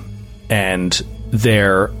logged in. And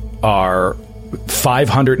there are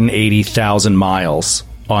 580,000 miles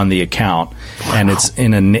on the account, and it's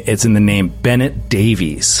in the name Bennett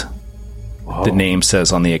Davies. Whoa. The name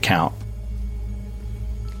says on the account.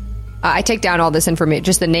 I take down all this information,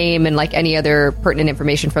 just the name and any other pertinent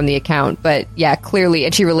information from the account. But yeah, clearly,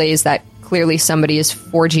 and she relays that clearly somebody is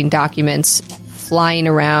forging documents, flying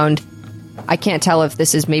around. I can't tell if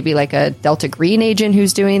this is maybe a Delta Green agent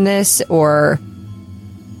who's doing this, or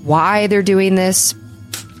why they're doing this,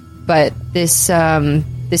 but this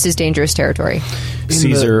is dangerous territory.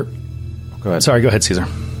 Caesar, go ahead. Sorry, go ahead, Caesar.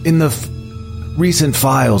 In the recent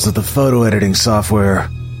files of the photo editing software,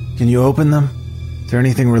 can you open them? Is there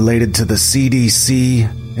anything related to the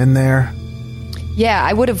CDC in there? Yeah,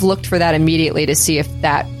 I would have looked for that immediately to see if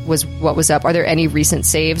that was what was up. Are there any recent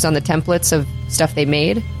saves on the templates of stuff they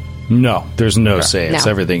made? No, there's no saves. No.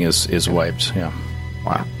 Everything is wiped. Yeah.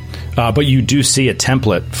 Wow. But you do see a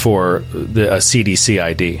template for a CDC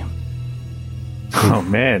ID. Oh,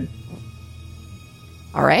 man.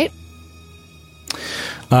 All right.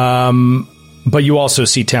 But you also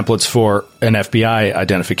see templates for an FBI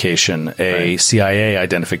identification, a CIA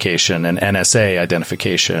identification, an NSA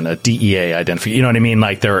identification, a DEA identification. You know what I mean?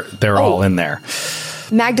 Like they're all in there.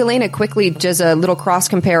 Magdalena quickly does a little cross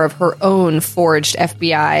compare of her own forged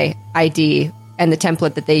FBI ID and the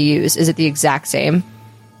template that they use. Is it the exact same?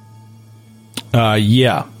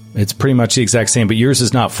 Yeah, it's pretty much the exact same, but yours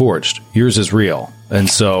is not forged. Yours is real. And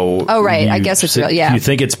so... Oh, right. I guess it's real, yeah. You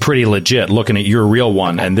think it's pretty legit looking at your real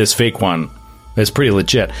one and this fake one. It's pretty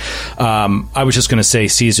legit. I was just going to say,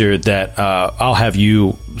 Caesar, that I'll have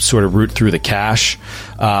you sort of root through the cache.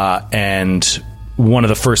 And one of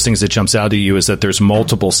the first things that jumps out to you is that there's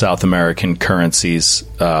multiple South American currencies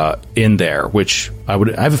in there, which I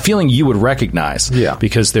have a feeling you would recognize. Yeah.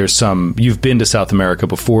 Because there's some... You've been to South America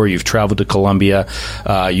before. You've traveled to Colombia.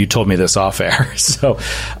 You told me this off air. So...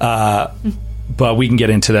 but we can get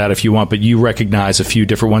into that if you want. But you recognize a few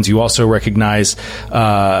different ones. You also recognize...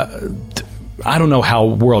 I don't know how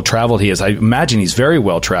well traveled he is. I imagine he's very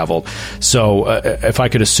well traveled. So if I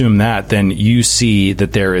could assume that, then you see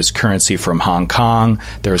that there is currency from Hong Kong.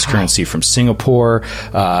 There's currency from Singapore.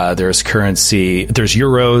 There's currency. There's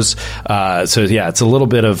euros. So yeah, it's a little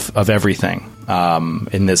bit of everything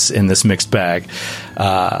in this mixed bag.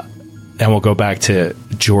 And we'll go back to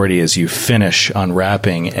Jordy as you finish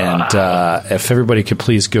unwrapping. And if everybody could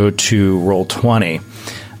please go to roll 20.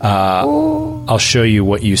 I'll show you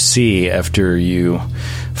what you see after you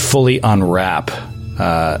fully unwrap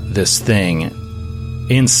this thing.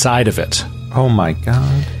 Inside of it, Oh my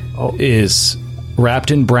god! is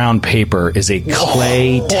wrapped in brown paper is a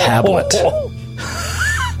clay tablet.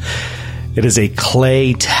 It is a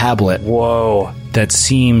clay tablet. Whoa. That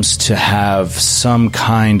seems to have some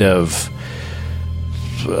kind of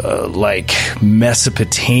like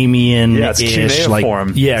Mesopotamian, Yeah, it's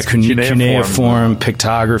cuneiform. It's cuneiform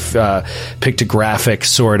pictographic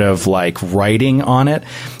sort of like writing on it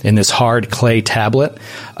in this hard clay tablet,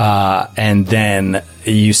 and then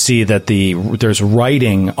you see that there's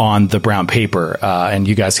writing on the brown paper, and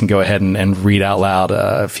you guys can go ahead and read out loud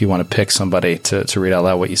if you want to pick somebody to read out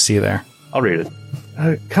loud what you see there. I'll read it.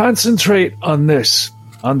 Concentrate on this.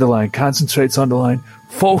 Underline. Concentrates underline.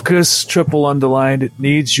 Focus, triple underlined. It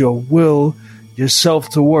needs your will, yourself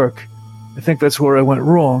to work. I think that's where I went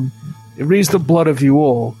wrong. It reads the blood of you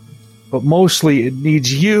all, but mostly it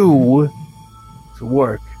needs you to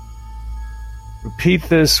work. Repeat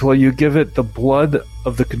this while you give it the blood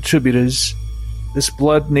of the contributors. This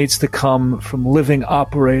blood needs to come from living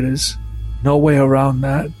operators. No way around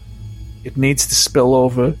that. It needs to spill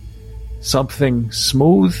over. Something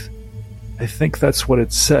smooth? I think that's what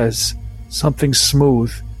it says. Something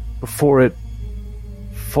smooth before it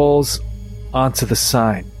falls onto the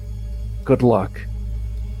sign. Good luck.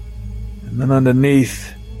 And then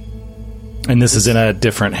underneath... And this is in a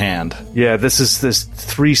different hand. Yeah, there's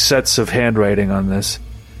 3 sets of handwriting on this.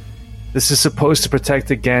 This is supposed to protect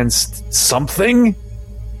against something?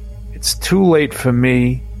 It's too late for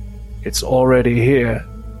me. It's already here.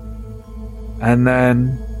 And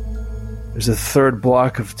then there's a 3rd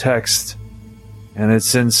block of text. And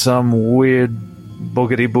it's in some weird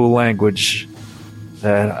boogity-boo language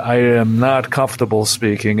that I am not comfortable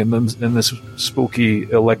speaking in this spooky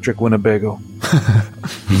electric Winnebago.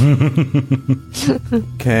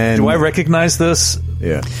 Do I recognize this?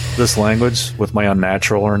 Yeah. This language with my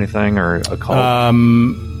unnatural or anything or a call?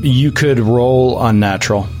 You could roll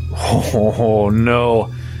unnatural. Oh,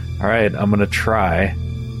 no. All right, I'm going to try.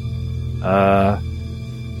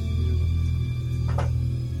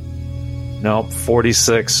 Nope,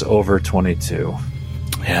 46 over 22.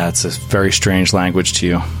 Yeah, it's a very strange language to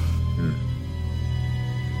you.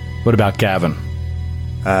 What about Gavin?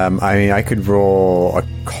 I mean, I could roll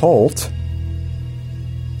occult.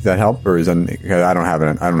 Does that help, or is that, because I don't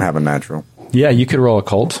have a natural. Yeah, you could roll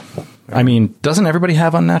occult. I mean, doesn't everybody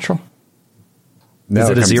have unnatural? No, is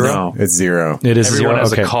it a 0? No. It's 0. It is Everyone 0.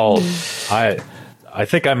 has Okay. a call. I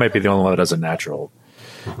think I might be the only one that has a natural.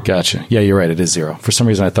 Gotcha. Yeah, you're right. It is 0. For some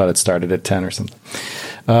reason, I thought it started at 10 or something.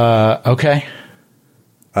 Okay.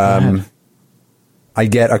 I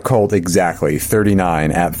get occult exactly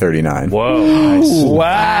 39 at 39. Whoa! Nice.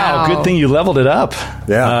 Wow. Good thing you leveled it up.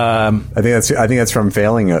 Yeah, I think that's from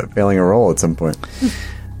failing a roll at some point.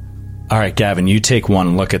 All right, Gavin, you take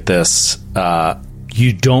one look at this.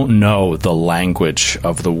 You don't know the language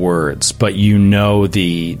of the words, but you know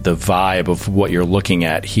the vibe of what you're looking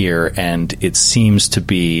at here, and it seems to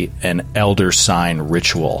be an elder sign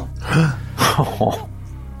ritual.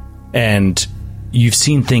 And you've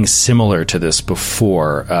seen things similar to this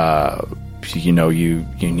before. you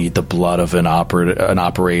need the blood of an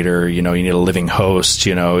operator, you need a living host,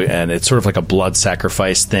 and it's sort of like a blood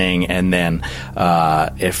sacrifice thing. And then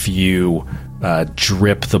if you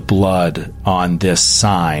drip the blood on this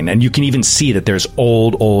sign, and you can even see that there's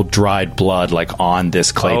old dried blood like on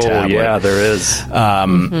this clay tablet. Yeah, there is.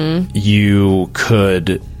 You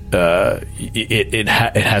could it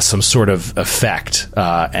has some sort of effect,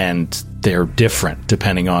 and they're different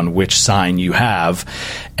depending on which sign you have.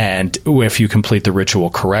 And if you complete the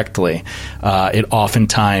ritual correctly, it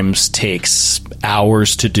oftentimes takes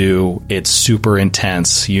hours to do. It's super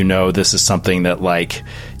intense. This is something that like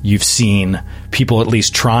you've seen people at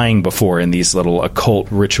least trying before in these little occult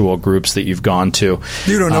ritual groups that you've gone to.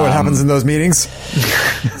 You don't know what happens in those meetings.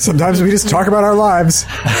 Sometimes we just talk about our lives.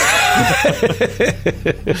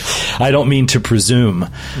 I don't mean to presume,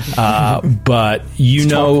 but that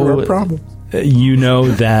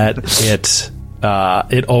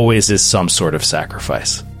it always is some sort of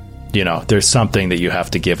sacrifice. There's something that you have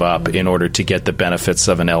to give up in order to get the benefits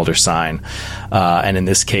of an elder sign, and in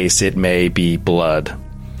this case, it may be blood.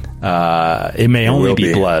 It may only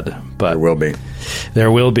be blood, but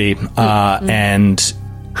there will be. And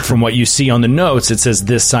from what you see on the notes, it says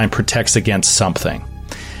this sign protects against something.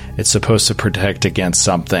 It's supposed to protect against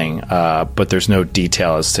something, but there's no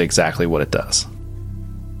detail as to exactly what it does.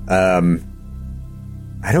 I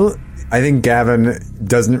think Gavin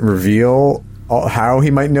doesn't reveal how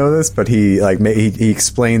he might know this, but he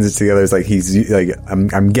explains it to the others. Like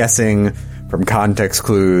I'm guessing from context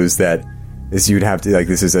clues that this you'd have to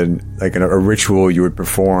this is a ritual you would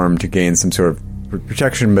perform to gain some sort of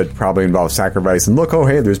protection, but probably involves sacrifice. And look,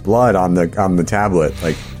 hey, there's blood on the tablet.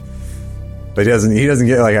 But he doesn't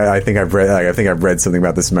get I think I've read something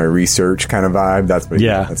about this in my research kind of vibe. That's what he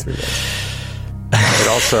does. It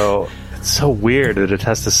also, it's so weird that it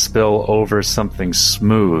has to spill over something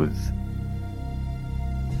smooth.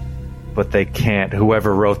 But they can't,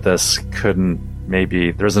 whoever wrote this couldn't,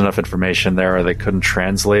 maybe there's enough information there, or they couldn't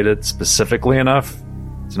translate it specifically enough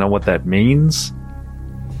to know what that means.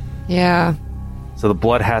 Yeah. So the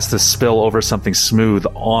blood has to spill over something smooth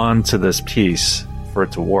onto this piece for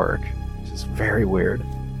it to work. Which is very weird.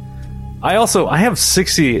 I have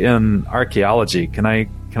 60 in archaeology. Can I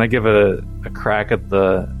give a crack at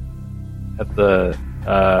the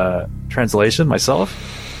translation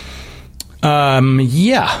myself?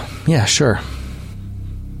 Yeah, sure.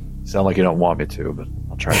 Sound like you don't want me to, but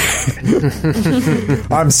I'll try.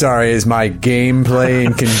 I'm sorry, is my gameplay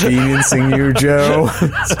inconveniencing you, Joe?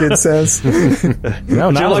 Skid says.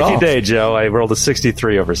 No, not Your lucky at all. day, Joe. I rolled a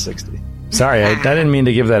 63 over 60. Sorry, I didn't mean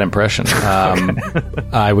to give that impression.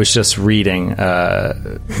 I was just reading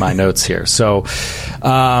my notes here. So,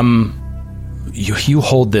 you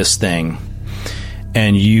hold this thing,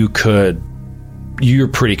 and you're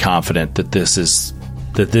pretty confident that this is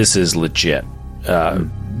legit.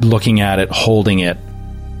 Looking at it, holding it,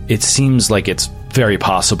 it seems like it's very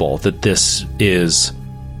possible that this is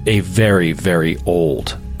a very, very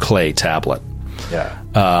old clay tablet. Yeah.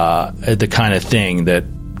 The kind of thing that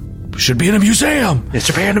should be in a museum. It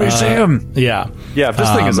should be in a museum. Yeah. Yeah, if this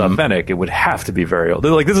thing is authentic, it would have to be very old.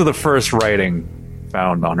 This is the first writing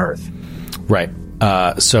found on Earth. Right.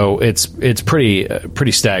 So it's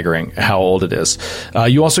pretty staggering how old it is.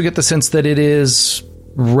 You also get the sense that it is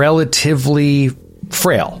relatively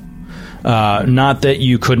frail. Not that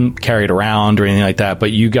you couldn't carry it around or anything like that,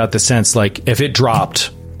 but you got the sense like if it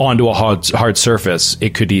dropped onto a hard surface,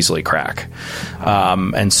 it could easily crack.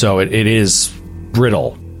 And so it is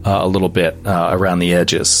brittle a little bit around the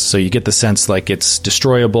edges. So you get the sense like it's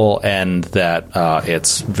destroyable and that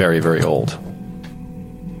it's very, very old.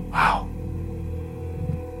 Wow.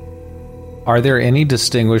 Are there any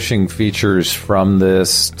distinguishing features from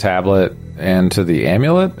this tablet and to the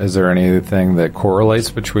amulet? Is there anything that correlates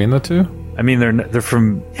between the two? I mean, they're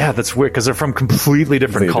from, that's weird because they're from completely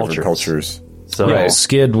different cultures. So Yeah,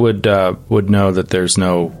 Skid would know that there's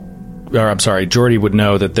no, or I'm sorry, Jordy would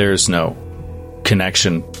know that there's no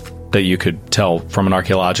connection that you could tell from an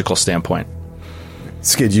archaeological standpoint.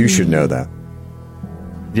 Skid, you should know that.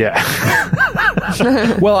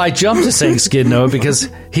 yeah. Well, I jumped to saying Skid no because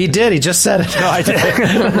he did. He just said it. No, I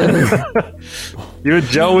did.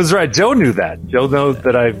 Joe was right. Joe knew that. Joe knows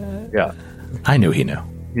that I knew he knew.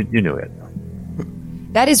 You knew it.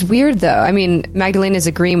 That is weird, though. I mean, Magdalena's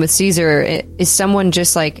agreeing with Caesar. Is someone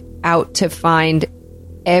just like out to find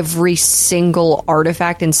every single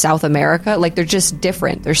artifact in South America? Like they're just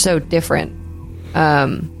different. They're so different.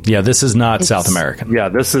 Yeah, this is not South American. Yeah,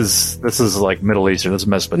 this is like Middle Eastern. This is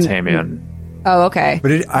Mesopotamian. Oh, okay.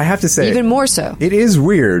 But I have to say, even more so. It is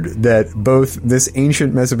weird that both this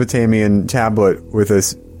ancient Mesopotamian tablet with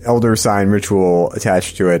this elder sign ritual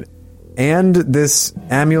attached to it, and this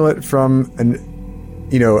amulet from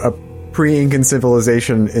a pre-Incan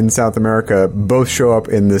civilization in South America both show up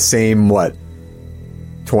in the same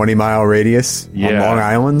 20-mile radius on Long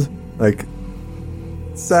Island. Like,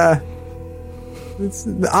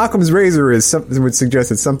 the Occam's razor would suggest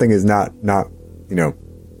that something is not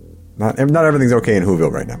everything's okay in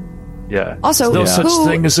Whoville right now. Yeah. Also, no such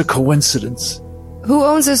thing as a coincidence. Who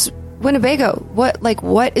owns this Winnebago?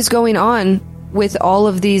 What is going on with all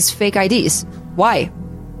of these fake IDs? Why?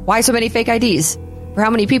 Why so many fake IDs? For how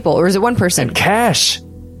many people? Or is it one person? And cash.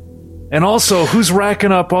 And also, who's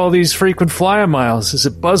racking up all these frequent flyer miles? Is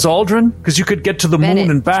it Buzz Aldrin? Because you could get to the moon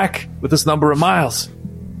and back with this number of miles.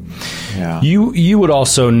 Yeah. You would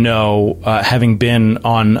also know, having been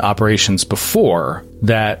on operations before,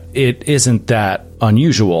 that it isn't that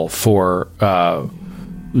unusual for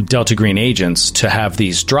Delta Green agents to have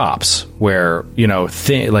these drops where,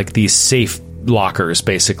 like these safe lockers,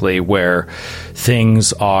 basically, where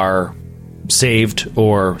things are saved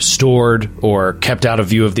or stored or kept out of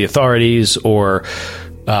view of the authorities or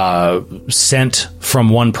sent from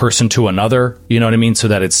one person to another, you know what I mean, so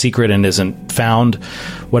that it's secret and isn't found,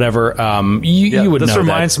 whatever. You would know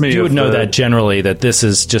that. You would know that generally, that this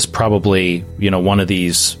is just probably, one of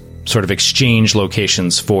these sort of exchange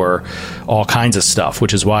locations for all kinds of stuff,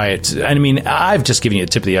 which is why I've just given you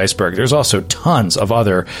the tip of the iceberg. There's also tons of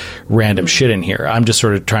other random shit in here. I'm just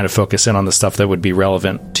sort of trying to focus in on the stuff that would be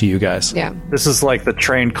relevant to you guys. Yeah. This is like the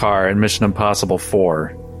train car in Mission Impossible 4,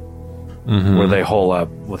 where they hole up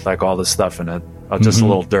with like all this stuff in it, just a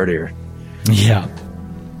little dirtier. Yeah.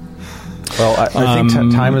 Well, I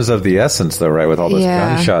think time is of the essence, though, right, with all those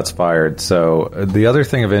gunshots fired. So the other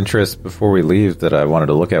thing of interest before we leave that I wanted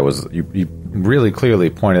to look at was you really clearly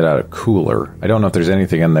pointed out a cooler. I don't know if there's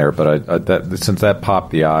anything in there, but since that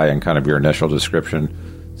popped the eye and kind of your initial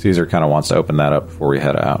description, Caesar kind of wants to open that up before we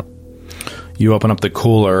head out. You open up the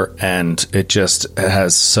cooler, and it just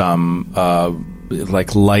has some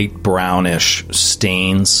like light brownish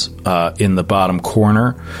stains in the bottom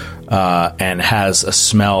corner. And has a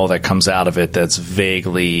smell that comes out of it that's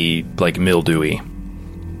vaguely like mildewy.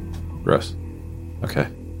 Gross. Okay.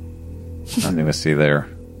 Nothing to see there.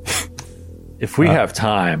 If we have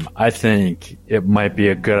time, I think it might be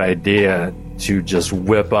a good idea to just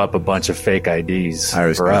whip up a bunch of fake IDs I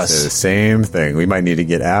was for going to us. say the same thing. We might need to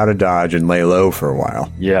get out of Dodge and lay low for a while.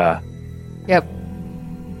 Yeah. Yep.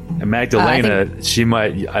 And Magdalena, you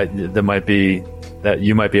might be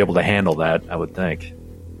able to handle that, I would think.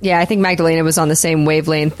 Yeah, I think Magdalena was on the same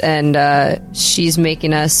wavelength, and she's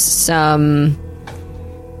making us some,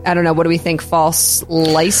 I don't know, what do we think, false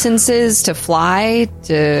licenses to fly?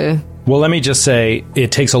 Well, let me just say,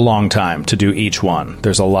 it takes a long time to do each one.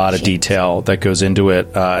 There's a lot of detail that goes into it,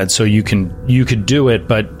 and so you could do it,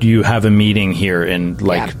 but you have a meeting here in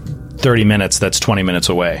 30 minutes that's 20 minutes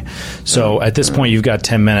away. So at this point, you've got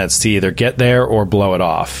 10 minutes to either get there or blow it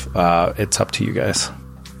off. It's up to you guys.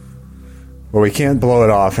 Well, we can't blow it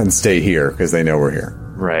off and stay here because they know we're here.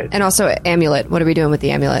 Right. And also, amulet. What are we doing with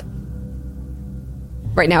the amulet?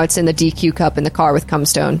 Right now, it's in the DQ cup in the car with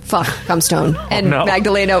Cumstone. Fuck, Cumstone. And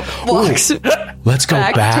Magdalena walks. Let's go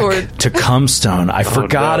back to Cumstone. I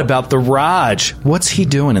forgot about the Raj. What's he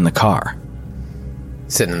doing in the car?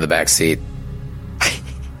 Sitting in the back seat.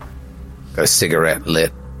 Got a cigarette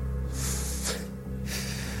lit.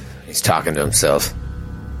 He's talking to himself.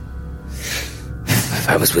 If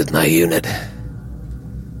I was with my unit,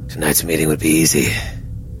 tonight's meeting would be easy.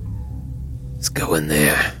 Let's go in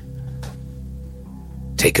there.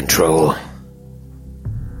 Take control.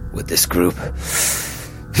 With this group,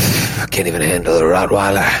 I can't even handle a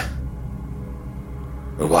Rottweiler.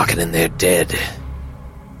 We're walking in there dead.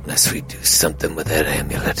 Unless we do something with that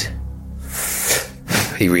amulet.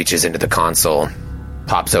 He reaches into the console,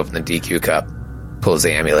 pops open the DQ cup, pulls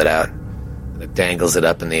the amulet out, and dangles it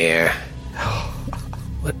up in the air.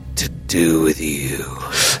 What to do with you?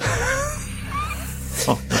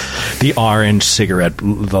 The orange cigarette,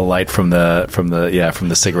 the light from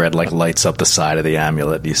the cigarette like lights up the side of the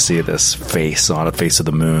amulet. You see this face on the face of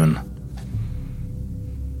the moon.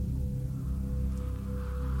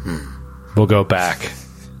 We'll go back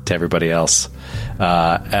to everybody else.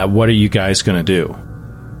 What are you guys going to do?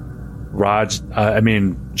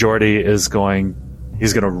 Jordy is he's going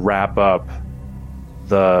to wrap up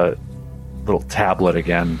the little tablet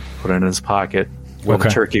again, put it in his pocket where the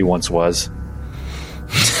turkey once was.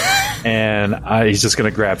 And he's just going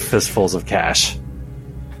to grab fistfuls of cash.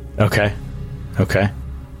 Okay.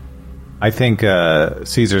 I think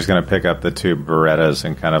Caesar's going to pick up the two Berettas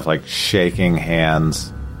and kind of like shaking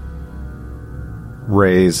hands,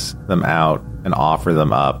 raise them out and offer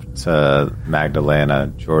them up to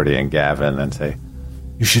Magdalena, Jordy, and Gavin and say,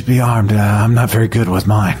 You should be armed. I'm not very good with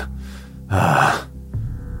mine.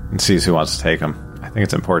 and sees who wants to take them. I think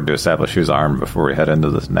it's important to establish who's armed before we head into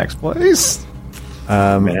this next place.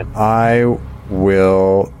 I'm going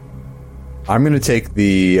to take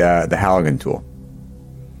the Halligan tool.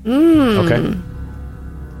 Okay.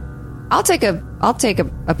 I'll take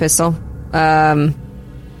a pistol.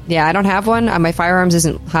 Yeah, I don't have one. My firearms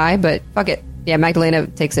isn't high, but fuck it. Yeah, Magdalena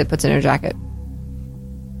takes it, puts it in her jacket.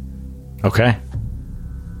 Okay.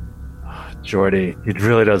 Jordy, he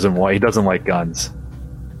really doesn't like guns.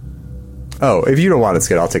 Oh, if you don't want it,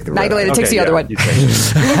 Skid, I'll take the red. Magdalena takes the other one.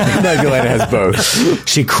 Magdalena has both.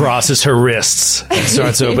 She crosses her wrists and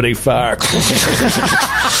starts opening fire.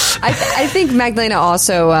 I think Magdalena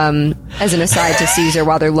also, as an aside to Caesar,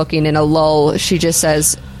 while they're looking in a lull, she just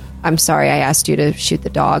says, I'm sorry I asked you to shoot the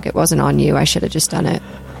dog. It wasn't on you. I should have just done it.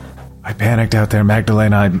 I panicked out there,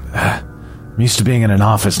 Magdalena. I'm used to being in an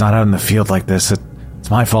office, not out in the field like this. It's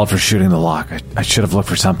my fault for shooting the lock. I should have looked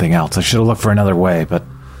for something else. I should have looked for another way, but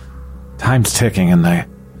time's ticking, and I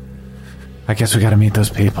guess we got to meet those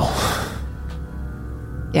people.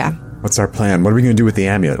 Yeah. What's our plan? What are we going to do with the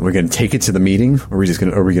amulet? Are we going to take it to the meeting, or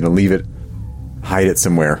are we going to leave it, hide it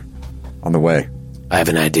somewhere on the way? I have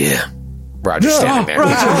an idea. Roger's standing there.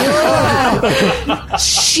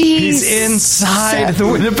 He's inside the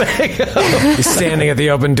Winnebago. He's standing at the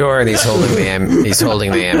open door and he's holding the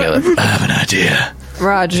amulet. I have an idea.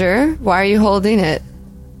 Roger, why are you holding it?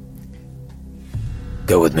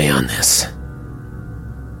 Go with me on this.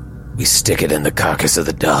 We stick it in the carcass of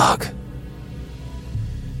the dog.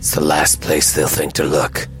 It's the last place they'll think to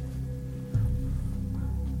look.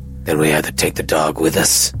 Then we either take the dog with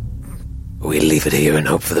us, or we leave it here and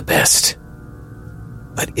hope for the best.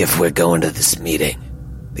 But if we're going to this meeting,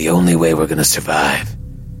 the only way we're going to survive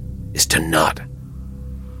is to not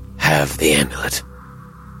have the amulet.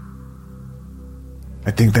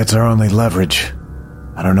 I think that's our only leverage.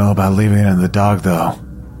 I don't know about leaving it in the dog, though.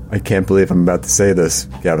 I can't believe I'm about to say this,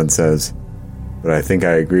 Gavin says, but I think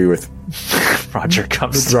I agree with Roger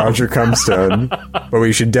Comstone. But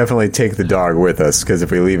we should definitely take the dog with us, because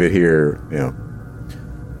if we leave it here,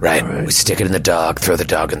 Right. We stick it in the dog, throw the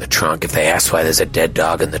dog in the trunk. If they ask why there's a dead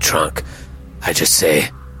dog in the trunk, I just say,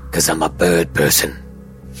 because I'm a bird person.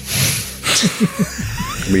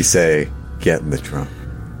 We say, get in the trunk.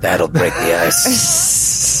 That'll break the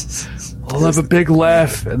ice. We'll have a big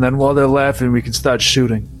laugh, and then while they're laughing, we can start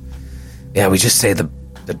shooting. Yeah, we just say the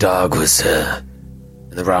dog was in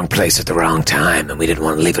the wrong place at the wrong time, and we didn't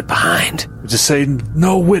want to leave it behind. We just say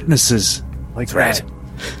no witnesses. Like That's right.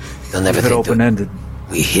 that. They'll never Leave it think open-ended.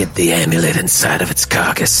 we hid the amulet inside of its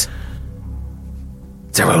carcass.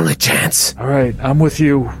 It's our only chance. All right, I'm with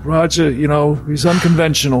you. Roger, he's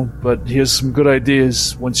unconventional, but he has some good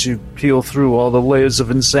ideas once you peel through all the layers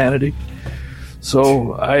of insanity.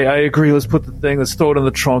 So I agree. Let's throw it in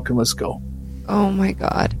the trunk and let's go. Oh my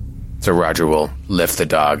god. So Roger will lift the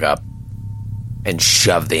dog up and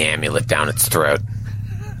shove the amulet down its throat.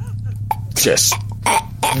 Just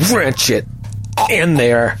wrench it in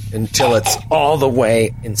there until it's all the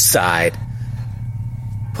way inside.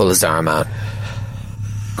 Pull his arm out.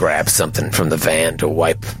 Grab something from the van to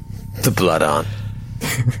wipe the blood on.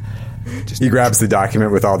 He grabs the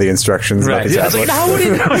document with all the instructions about the tablet.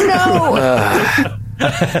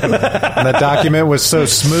 And the document was so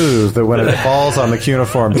smooth that when it falls on the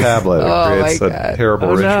cuniform tablet, it creates a terrible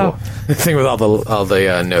ritual. No. The thing with all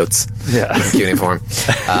the notes. Yeah. Uniform.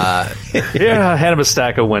 Yeah, hand him a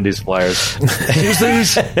stack of Wendy's flyers. Use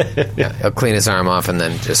these. Yeah, he'll clean his arm off and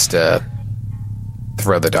then just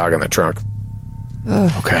throw the dog in the trunk.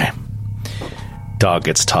 Okay. Dog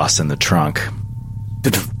gets tossed in the trunk.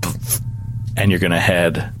 And you're going to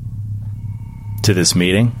head to this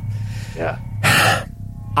meeting? Yeah.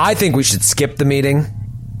 I think we should skip the meeting.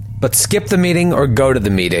 But skip the meeting or go to the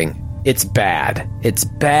meeting. It's bad. It's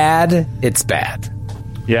bad. It's bad.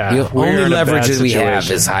 Yeah. The only leverage that we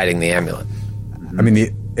have is hiding the amulet. I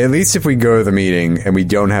mean, at least if we go to the meeting and we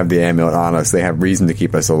don't have the amulet on us, they have reason to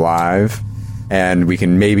keep us alive. And we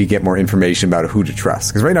can maybe get more information about who to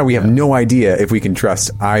trust. Because right now we have no idea if we can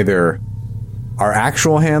trust either our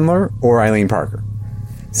actual handler or Eileen Parker.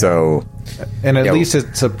 So... And at least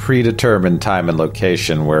it's a predetermined time and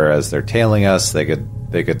location, whereas they're tailing us, they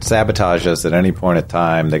could sabotage us at any point in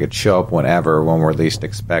time, they could show up when we're least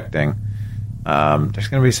expecting. There's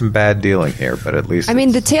going to be some bad dealing here, but at least... I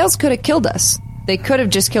mean, the tails could have killed us. They could have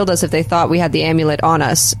just killed us if they thought we had the amulet on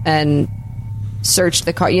us and searched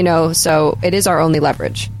the car, so it is our only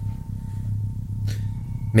leverage.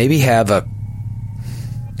 Maybe have a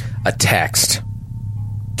text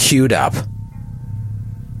queued up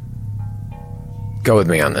go with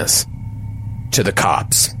me on this, to the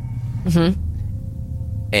cops. Mm-hmm.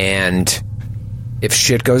 And if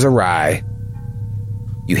shit goes awry,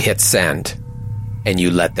 you hit send and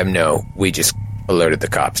you let them know we just alerted the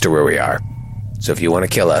cops to where we are. So if you want to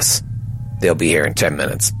kill us, they'll be here in 10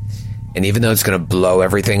 minutes. And even though it's going to blow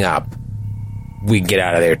everything up, we can get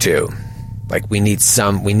out of there too. Like, we need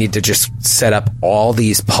to just set up all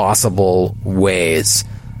these possible ways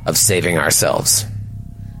of saving ourselves.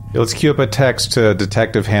 Let's queue up a text to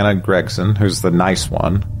Detective Hannah Gregson, who's the nice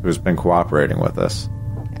one, who's been cooperating with us.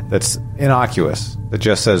 That's innocuous. That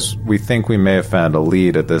just says, we think we may have found a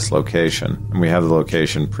lead at this location, and we have the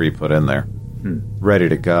location pre-put in there. Ready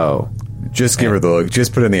to go. Just give her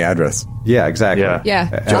just put in the address. Yeah, exactly.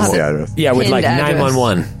 Yeah. Just the address. Yeah, with like Pinned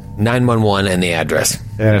address. 911 and the address.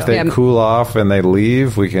 And if they cool off and they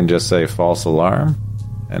leave, we can just say false alarm.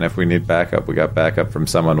 And if we need backup, we got backup from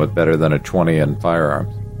someone with better than a 20 in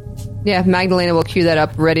firearms. Yeah, Magdalena will queue that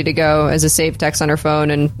up, ready to go as a save text on her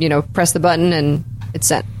phone, and press the button and it's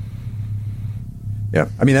sent. Yeah,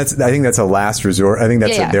 I mean I think that's a last resort. I think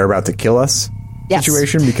that's they're about to kill us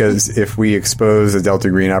situation, because if we expose a Delta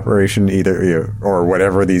Green operation, either or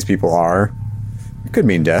whatever these people are, it could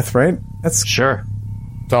mean death, right? That's Sure.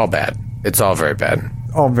 It's all bad. It's all very bad.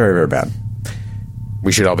 all very, very bad.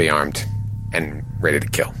 We should all be armed and ready to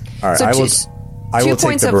kill. All right, So I will take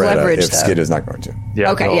points the of Beretta leverage, if though. Skid is not going to.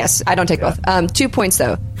 Yeah. Okay, go. yes, I don't take both. 2 points,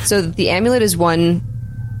 though. So the amulet is one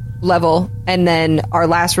level, and then our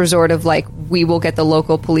last resort of, like, we will get the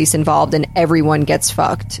local police involved and everyone gets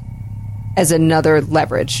fucked as another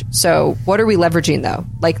leverage. So what are we leveraging, though?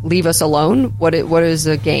 Like, leave us alone? What is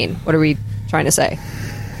the gain? What are we trying to say?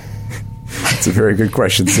 It's a very good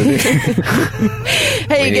question, Sydney.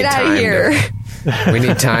 Hey, We get need out of time here. We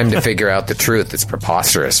need time to figure out the truth. It's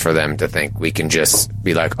preposterous for them to think we can just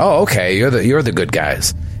be like, "Oh, okay, you're the good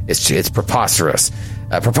guys." It's preposterous.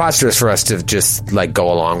 Preposterous for us to just like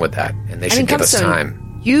go along with that, and they should give us Cumstone,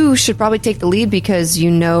 time. You should probably take the lead because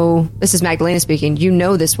this is Magdalena speaking,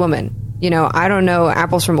 this woman. I don't know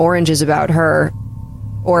apples from oranges about her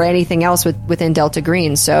or anything else within Delta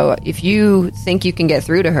Green. So if you think you can get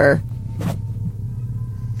through to her.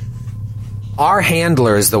 Our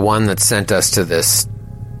handler is the one that sent us to this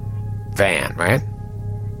van, right?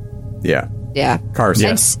 Yeah. Yeah.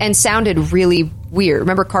 Carson. And sounded really weird.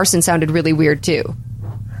 Remember, Carson sounded really weird too.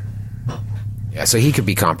 Yeah, so he could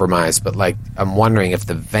be compromised, but like, I'm wondering if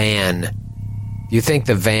the van. Do you think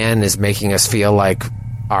the van is making us feel like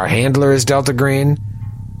our handler is Delta Green,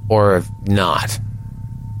 or if not?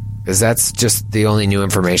 Because that's just the only new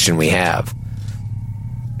information we have.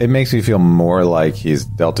 It makes me feel more like he's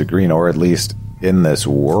Delta Green, or at least in this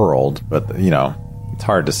world, but, it's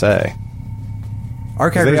hard to say. Our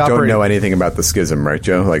characters don't operate- know anything about the schism, right,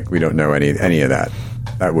 Joe? Like, we don't know any of that.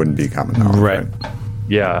 That wouldn't be common knowledge. Right.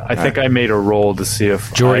 Yeah, I think I made a roll to see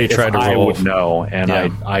if Jordy if tried to I roll. would know, and Yeah.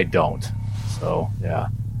 I don't. So, yeah.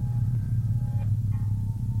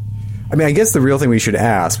 I mean, I guess the real thing we should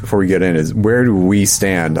ask before we get in is, where do we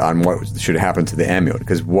stand on what should happen to the amulet?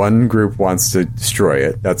 Because one group wants to destroy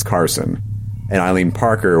it. That's Carson. And Eileen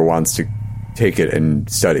Parker wants to take it and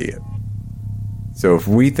study it. So if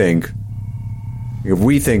we think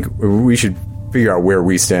we should figure out where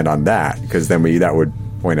we stand on that, because then that would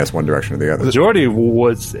point us one direction or the other.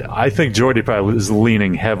 I think Jordy probably was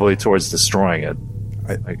leaning heavily towards destroying it.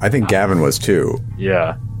 I think Gavin was too.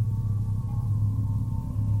 Yeah.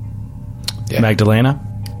 Yeah. Magdalena?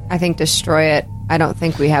 I think destroy it. I don't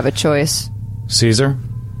think we have a choice. Caesar?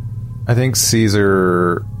 I think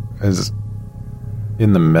Caesar is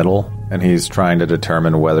in the middle, and he's trying to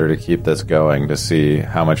determine whether to keep this going to see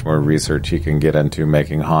how much more research he can get into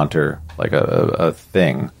making Haunter like a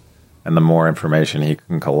thing, and the more information he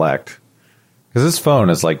can collect. Because his phone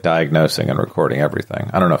is like diagnosing and recording everything.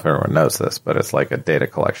 I don't know if everyone knows this, but it's like a data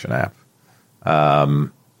collection app.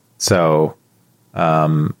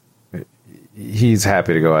 He's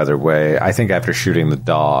happy to go either way. I think after shooting the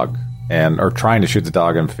dog or trying to shoot the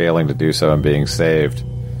dog and failing to do so and being saved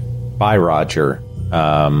by Roger,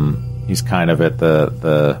 he's kind of at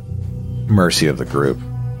the mercy of the group.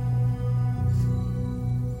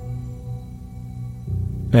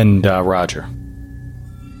 And Roger.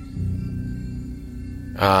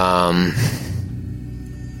 I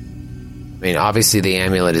mean, obviously the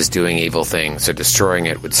amulet is doing evil things, so destroying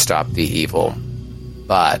it would stop the evil.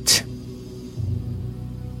 But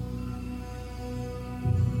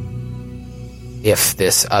if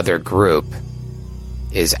this other group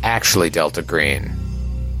is actually Delta Green,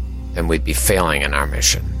 then we'd be failing in our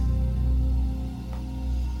mission.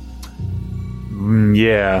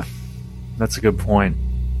 Yeah. That's a good point.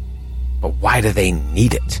 But why do they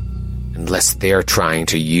need it? And unless they're trying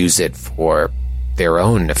to use it for their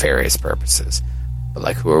own nefarious purposes. But,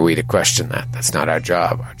 like, who are we to question that? That's not our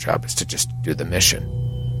job. Our job is to just do the mission.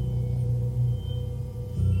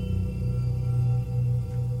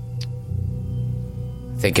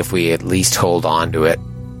 I think if we at least hold on to it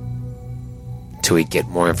until we get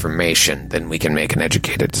more information, then we can make an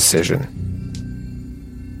educated decision.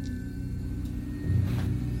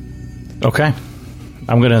 Okay.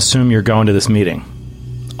 I'm going to assume you're going to this meeting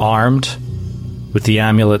armed with the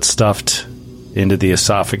amulet stuffed into the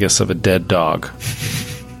esophagus of a dead dog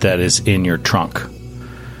that is in your trunk.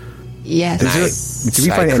 Yes. Did we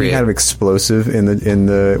find any kind of explosive in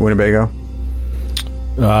the Winnebago?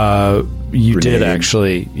 You Grenade. did,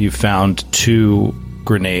 actually. You found 2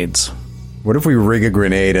 grenades. What if we rig a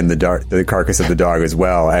grenade in the carcass of the dog as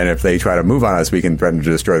well, and if they try to move on us, we can threaten to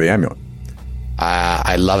destroy the amulet?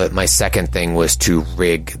 I love it. My second thing was to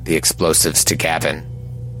rig the explosives to Gavin.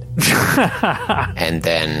 And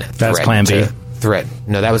then That's plan B.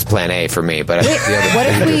 No, that was plan A for me, but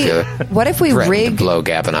What if we threaten to rig blow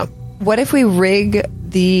Gavin up? What if we rig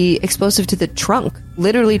the explosive to the trunk,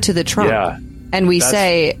 literally to the trunk? Yeah. And we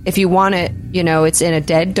say, if you want it, it's in a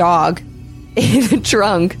dead dog in the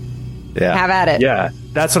trunk. Yeah. Have at it. Yeah,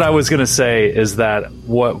 that's what I was going to say, is that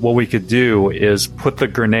what we could do is put the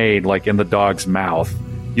grenade like in the dog's mouth,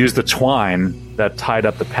 use the twine that tied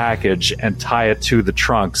up the package and tie it to the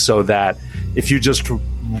trunk so that if you just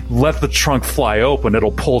let the trunk fly open,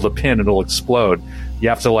 it'll pull the pin and it'll explode. You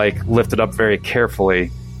have to like lift it up very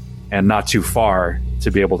carefully and not too far to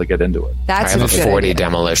be able to get into it. That's I have a good 40 idea.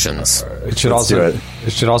 demolitions. It should Let's do also it.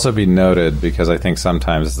 it should also be noted, because I think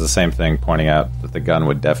sometimes it's the same thing, pointing out that the gun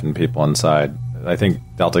would deafen people inside. I think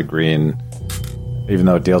Delta Green, even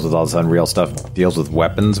though it deals with all this unreal stuff, deals with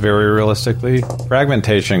weapons very realistically.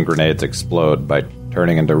 Fragmentation grenades explode by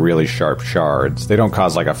turning into really sharp shards. They don't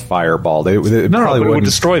cause like a fireball. It No, probably but it would wouldn't.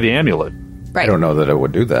 destroy the amulet. Right. I don't know that it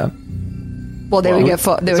would do that. Well, they would get It's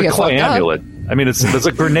a fucked clay up. amulet. I mean, there's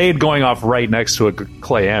a grenade going off right next to a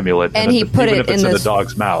clay amulet, And he put even it if it's in in the the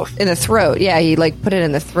dog's mouth. In the throat. Yeah, he put it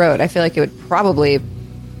in the throat. I feel like it would probably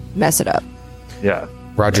mess it up. Yeah.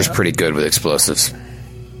 Roger's pretty good with explosives.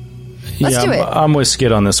 Let's do it. I'm with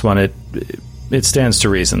Skid on this one. It stands to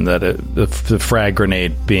reason that the frag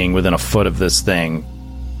grenade being within a foot of this thing,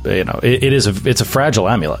 it's a fragile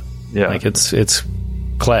amulet. Yeah. Like it's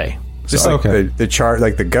clay. Just like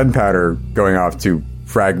the gunpowder going off to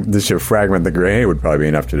fragment the grenade would probably be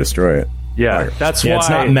enough to destroy it. Yeah, that's Yeah, why it's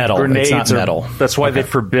not metal. grenades It's not metal. That's why they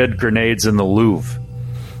forbid grenades in the Louvre.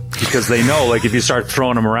 Because they know, like, if you start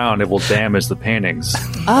throwing them around, it will damage the paintings.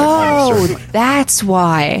 Oh, that's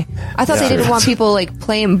why. I thought they didn't want people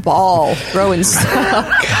playing ball, throwing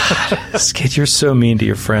stuff. Skid, you're so mean to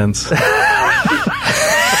your friends.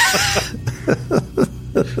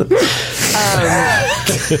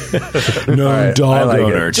 No right, dog I like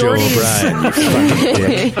owner, it. Joe Jordy's- O'Brien. You fucking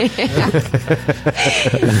dick.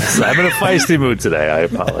 I'm in a feisty mood today. I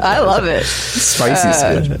apologize. I love it. Spicy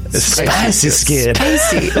skid. Spicy Skid.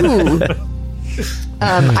 Spicy. Ooh.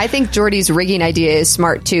 I think Jordy's rigging idea is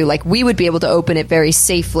smart too. Like, we would be able to open it very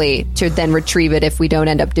safely to then retrieve it if we don't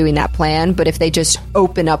end up doing that plan. But if they just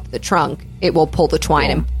open up the trunk, it will pull the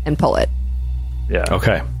twine and pull it. Yeah.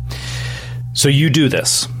 Okay. So you do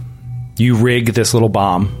this. You rig this little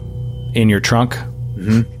bomb in your trunk.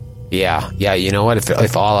 Yeah. You know what?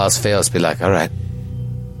 If all else fails, be like, all right,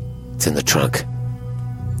 it's in the trunk.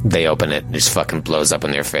 They open it and it just fucking blows up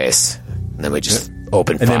in their face. And then we just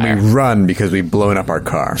open And fire. then we run because we've blown up our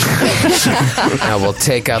car. Now we'll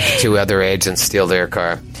take out the 2 other agents, steal their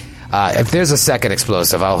car. If there's a second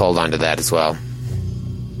explosive, I'll hold on to that as well.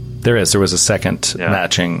 There was a second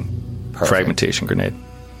matching fragmentation grenade.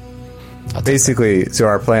 Basically, so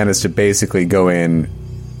our plan is to basically go in,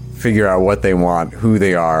 figure out what they want, who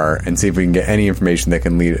they are, and see if we can get any information that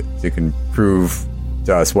can prove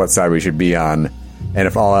to us what side we should be on. And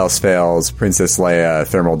if all else fails, Princess Leia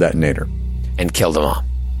thermal detonator. And kill them all.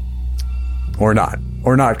 Or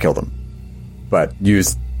not kill them. But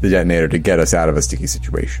use the detonator to get us out of a sticky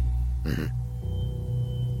situation.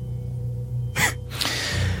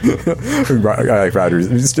 I like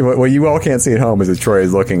Rogers. What you all can't see at home is that Troy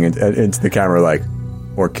is looking into the camera like,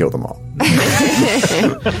 or kill them all.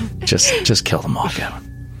 Just kill them all,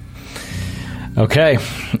 Kevin. Okay.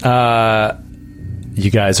 You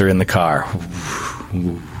guys are in the car.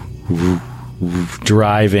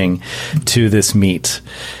 Driving to this meet.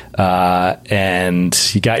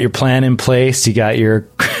 and you got your plan in place. You got your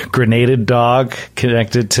grenaded dog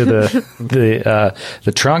connected to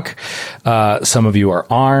the trunk. Some of you are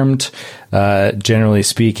armed. Generally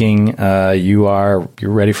speaking, you're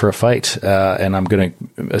ready for a fight, and I'm going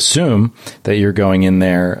to assume that you're going in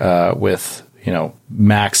there with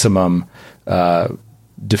maximum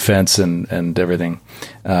defense and everything,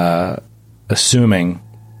 assuming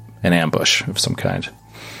an ambush of some kind.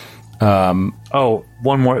 One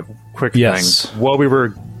more quick yes. thing. While we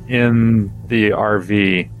were in the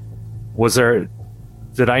RV,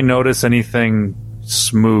 did I notice anything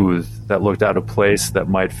smooth that looked out of place that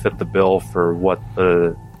might fit the bill for what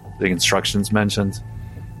the instructions mentioned?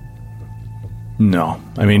 No.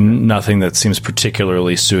 I mean, nothing that seems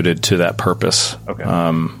particularly suited to that purpose. Okay.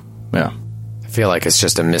 Yeah. I feel like it's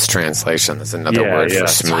just a mistranslation. That's another word for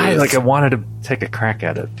smooth. I wanted to take a crack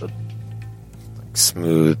at it, but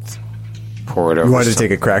smooth. Pour it over. You wanted to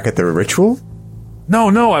take a crack at the ritual?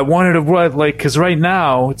 No, I wanted to, because right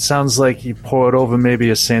now it sounds like you pour it over maybe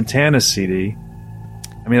a Santana CD.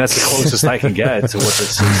 I mean, that's the closest I can get to what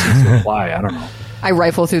this seems to imply. I don't know. I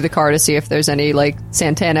rifle through the car to see if there's any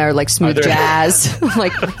Santana or smooth jazz. I'm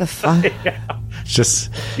like, what the fuck? Yeah.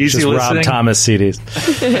 Just listening. Rob Thomas CDs.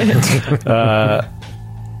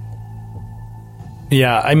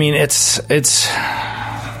 Yeah, I mean, it's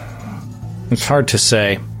hard to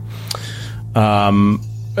say.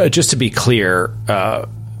 Just to be clear,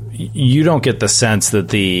 you don't get the sense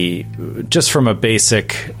that just from a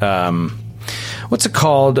basic, what's it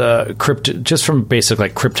called? Just from a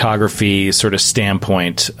basic cryptography sort of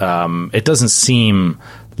standpoint, it doesn't seem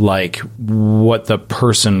like what the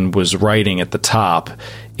person was writing at the top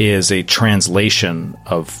is a translation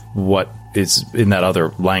of what is in that other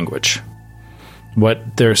language.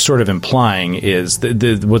 What they're sort of implying is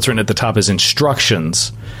what's written at the top is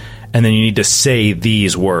instructions, and then you need to say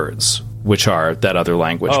these words, which are that other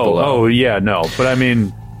language below. Oh, yeah, no. But I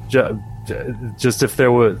mean, just if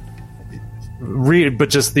there were... but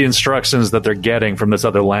just the instructions that they're getting from this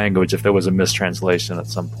other language, if there was a mistranslation at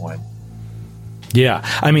some point. Yeah.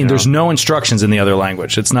 I mean, there's no instructions in the other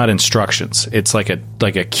language. It's not instructions. It's like a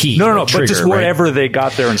key. No, trigger, but just wherever they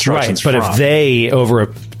got their instructions right. But from. if they, over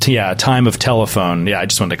a time of telephone, I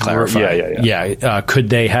just wanted to clarify. Yeah. Could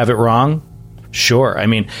they have it wrong? Sure. I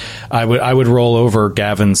mean, I would roll over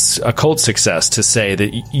Gavin's occult success to say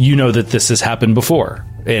that that this has happened before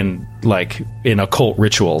in occult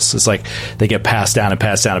rituals. It's like they get passed down and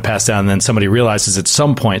passed down and passed down, and then somebody realizes at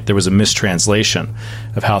some point there was a mistranslation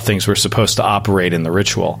of how things were supposed to operate in the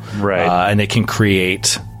ritual. Right. And it can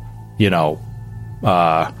create,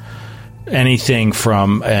 anything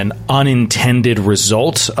from an unintended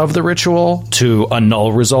result of the ritual to a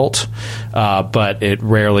null result, but it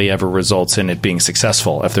rarely ever results in it being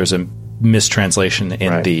successful if there's a mistranslation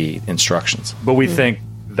in the instructions. But we think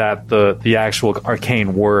that the actual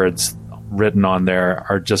arcane words written on there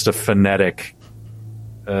are just a phonetic,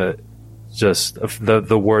 just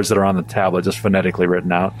the words that are on the tablet, just phonetically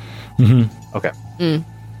written out. Mm-hmm. Okay.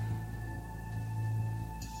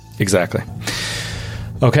 Exactly.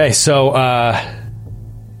 Okay, so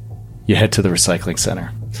you head to the recycling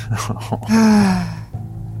center.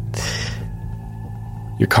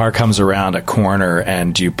 Your car comes around a corner,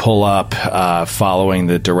 and you pull up, following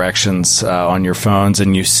the directions on your phones,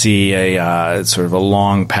 and you see a sort of a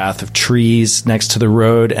long path of trees next to the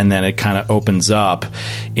road, and then it kind of opens up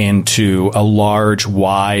into a large,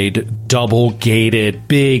 wide, double-gated,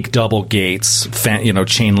 big double gates,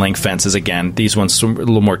 chain link fences. Again, these ones a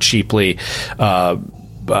little more cheaply.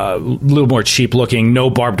 A little more cheap looking,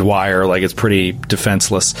 no barbed wire, it's pretty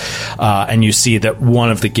defenseless. And you see that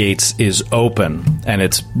one of the gates is open, and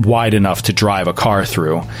it's wide enough to drive a car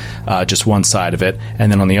through, just one side of it.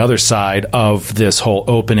 And then on the other side of this whole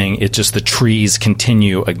opening, the trees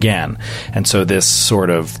continue again. And so this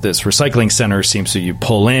recycling center seems to, you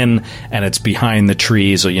pull in, and it's behind the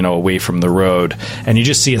trees, or, away from the road. And you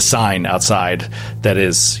just see a sign outside that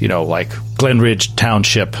is, Glenridge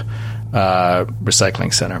Township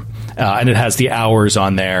recycling center, and it has the hours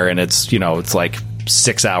on there, and it's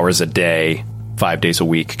 6 hours a day, 5 days a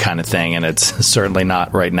week kind of thing, and it's certainly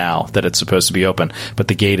not right now that it's supposed to be open, but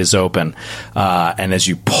the gate is open, and as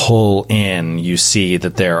you pull in, you see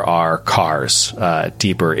that there are cars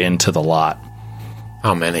deeper into the lot.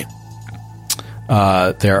 How many?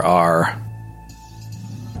 There are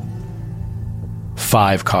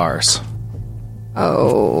 5 cars.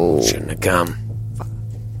 Oh, shouldn't have come.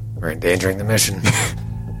 We're endangering the mission.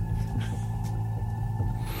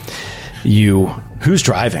 Who's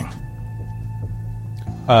driving?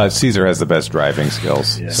 Caesar has the best driving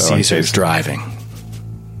skills. Yeah. So Caesar's driving.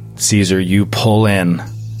 Caesar, you pull in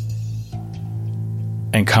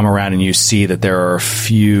and come around, and you see that there are a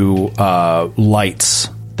few lights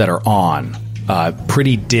that are on,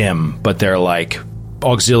 pretty dim, but they're like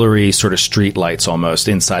auxiliary sort of street lights almost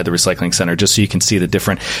inside the recycling center, just so you can see the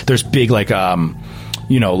different. There's big like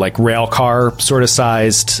like rail car sort of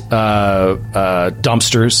sized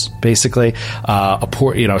dumpsters, basically,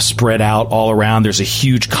 spread out all around. There's a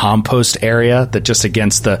huge compost area that just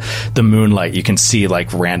against the moonlight you can see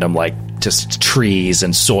like random like just trees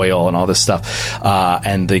and soil and all this stuff,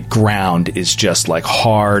 and the ground is just like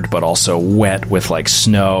hard but also wet with like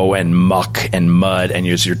snow and muck and mud, and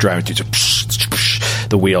as you're driving through,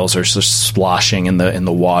 the wheels are just splashing in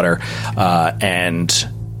the water, and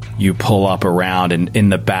you pull up around, and in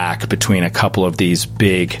the back between a couple of these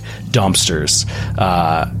big dumpsters,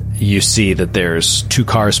 you see that there's 2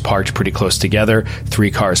 cars parked pretty close together,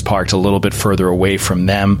 3 cars parked a little bit further away from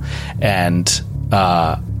them, and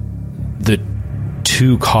the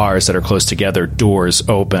 2 cars that are close together, doors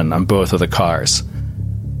open on both of the cars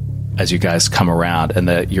as you guys come around,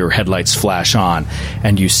 and your headlights flash on,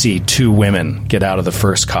 and you see 2 women get out of the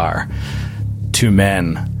first car, 2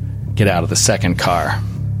 men get out of the second car.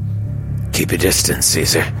 Keep a distance,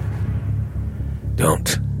 Caesar.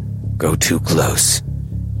 Don't go too close.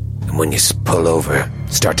 And when you pull over,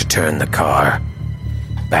 start to turn the car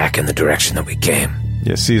back in the direction that we came.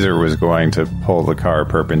 Yeah, Caesar was going to pull the car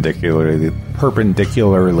perpendicularly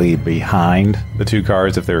behind the 2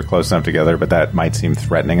 cars if they were close enough together, but that might seem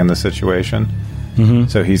threatening in the situation. Mm-hmm.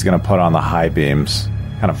 So he's going to put on the high beams,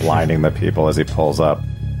 kind of blinding the people as he pulls up.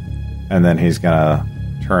 And then he's going to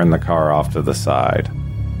turn the car off to the side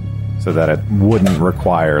so that it wouldn't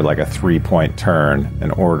require like a 3-point turn in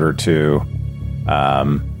order to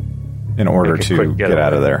get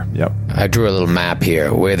out of there. Yep. I drew a little map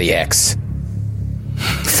here. We're the X.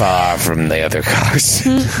 Far from the other cars.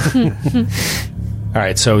 All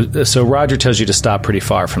right, so Roger tells you to stop pretty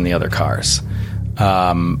far from the other cars.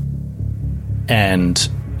 And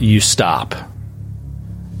you stop.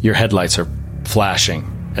 Your headlights are flashing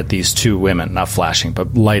at these 2 women, not flashing,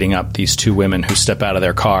 but lighting up these 2 women who step out of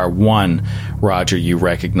their car. One, Roger, you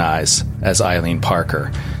recognize as Eileen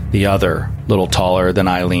Parker. The other, little taller than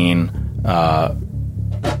Eileen,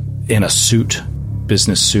 in a suit,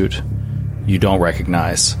 business suit, you don't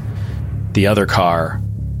recognize. The other car,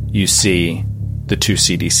 you see the 2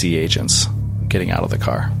 CDC agents getting out of the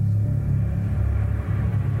car.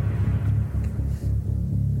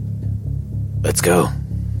 Let's go.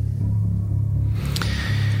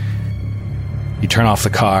 You turn off the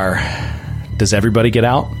car. Does everybody get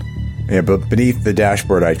out? Yeah, but beneath the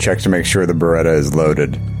dashboard, I check to make sure the Beretta is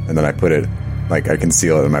loaded, and then I put it, like, I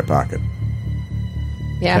conceal it in my pocket.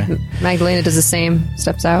 Yeah, okay. Magdalena does the same,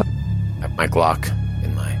 steps out. I have my Glock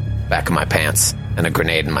in my back of my pants and a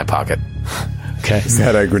grenade in my pocket. Okay. Is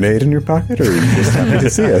that a grenade in your pocket, or are you just happy to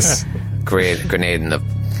see us? Grenade in the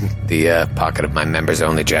pocket of my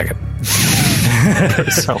members-only jacket.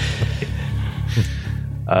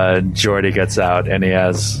 Jordy gets out, and he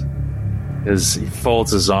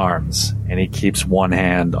folds his arms, and he keeps one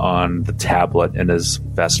hand on the tablet in his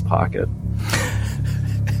vest pocket.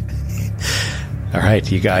 All right,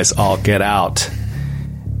 you guys all get out,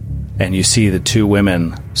 and you see the 2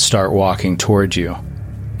 women start walking towards you,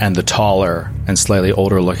 and the taller and slightly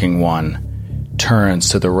older looking one turns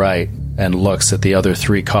to the right and looks at the other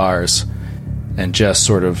 3 cars and just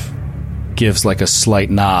sort of gives like a slight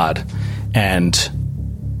nod, and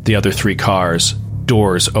the other 3 cars,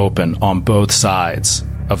 doors open on both sides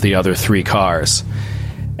of the other 3 cars,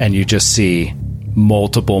 and you just see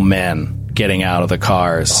multiple men getting out of the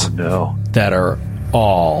cars. Oh, no. That are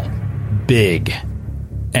all big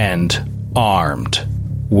and armed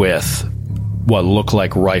with what look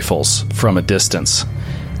like rifles from a distance.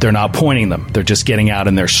 They're not pointing them. They're just getting out,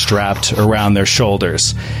 and they're strapped around their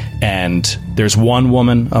shoulders. And there's 1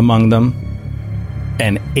 woman among them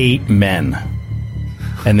and 8 men.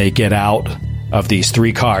 And they get out of these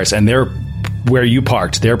 3 cars, and they're where you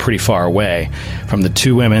parked. They're pretty far away from the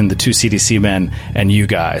 2 women, the 2 CDC men, and you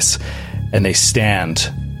guys. And they stand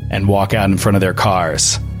and walk out in front of their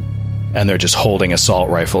cars, and they're just holding assault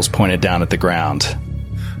rifles pointed down at the ground.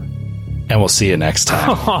 And we'll see you next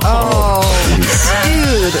time.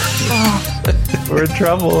 Dude. We're in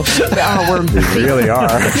trouble. We really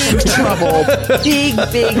are. Big trouble. Big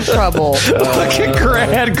trouble. Look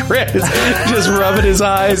at Chris just rubbing his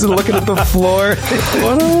eyes and looking at the floor.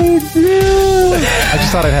 What do we do? I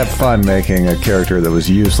just thought I'd have fun making a character that was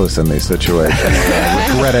useless in these situations.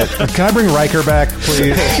 I regret it. Can I bring Riker back,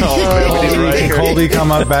 please? Can Colby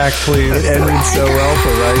come up back, please? It ended so well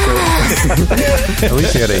for Riker. At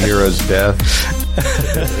least he had a hero's death.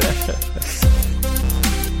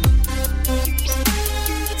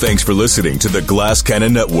 Thanks for listening to the Glass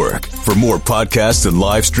Cannon Network. For more podcasts and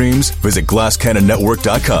live streams, visit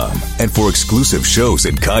glasscannonnetwork.com. And for exclusive shows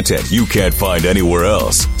and content you can't find anywhere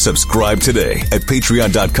else, subscribe today at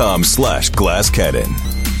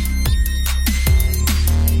patreon.com/glasscannon.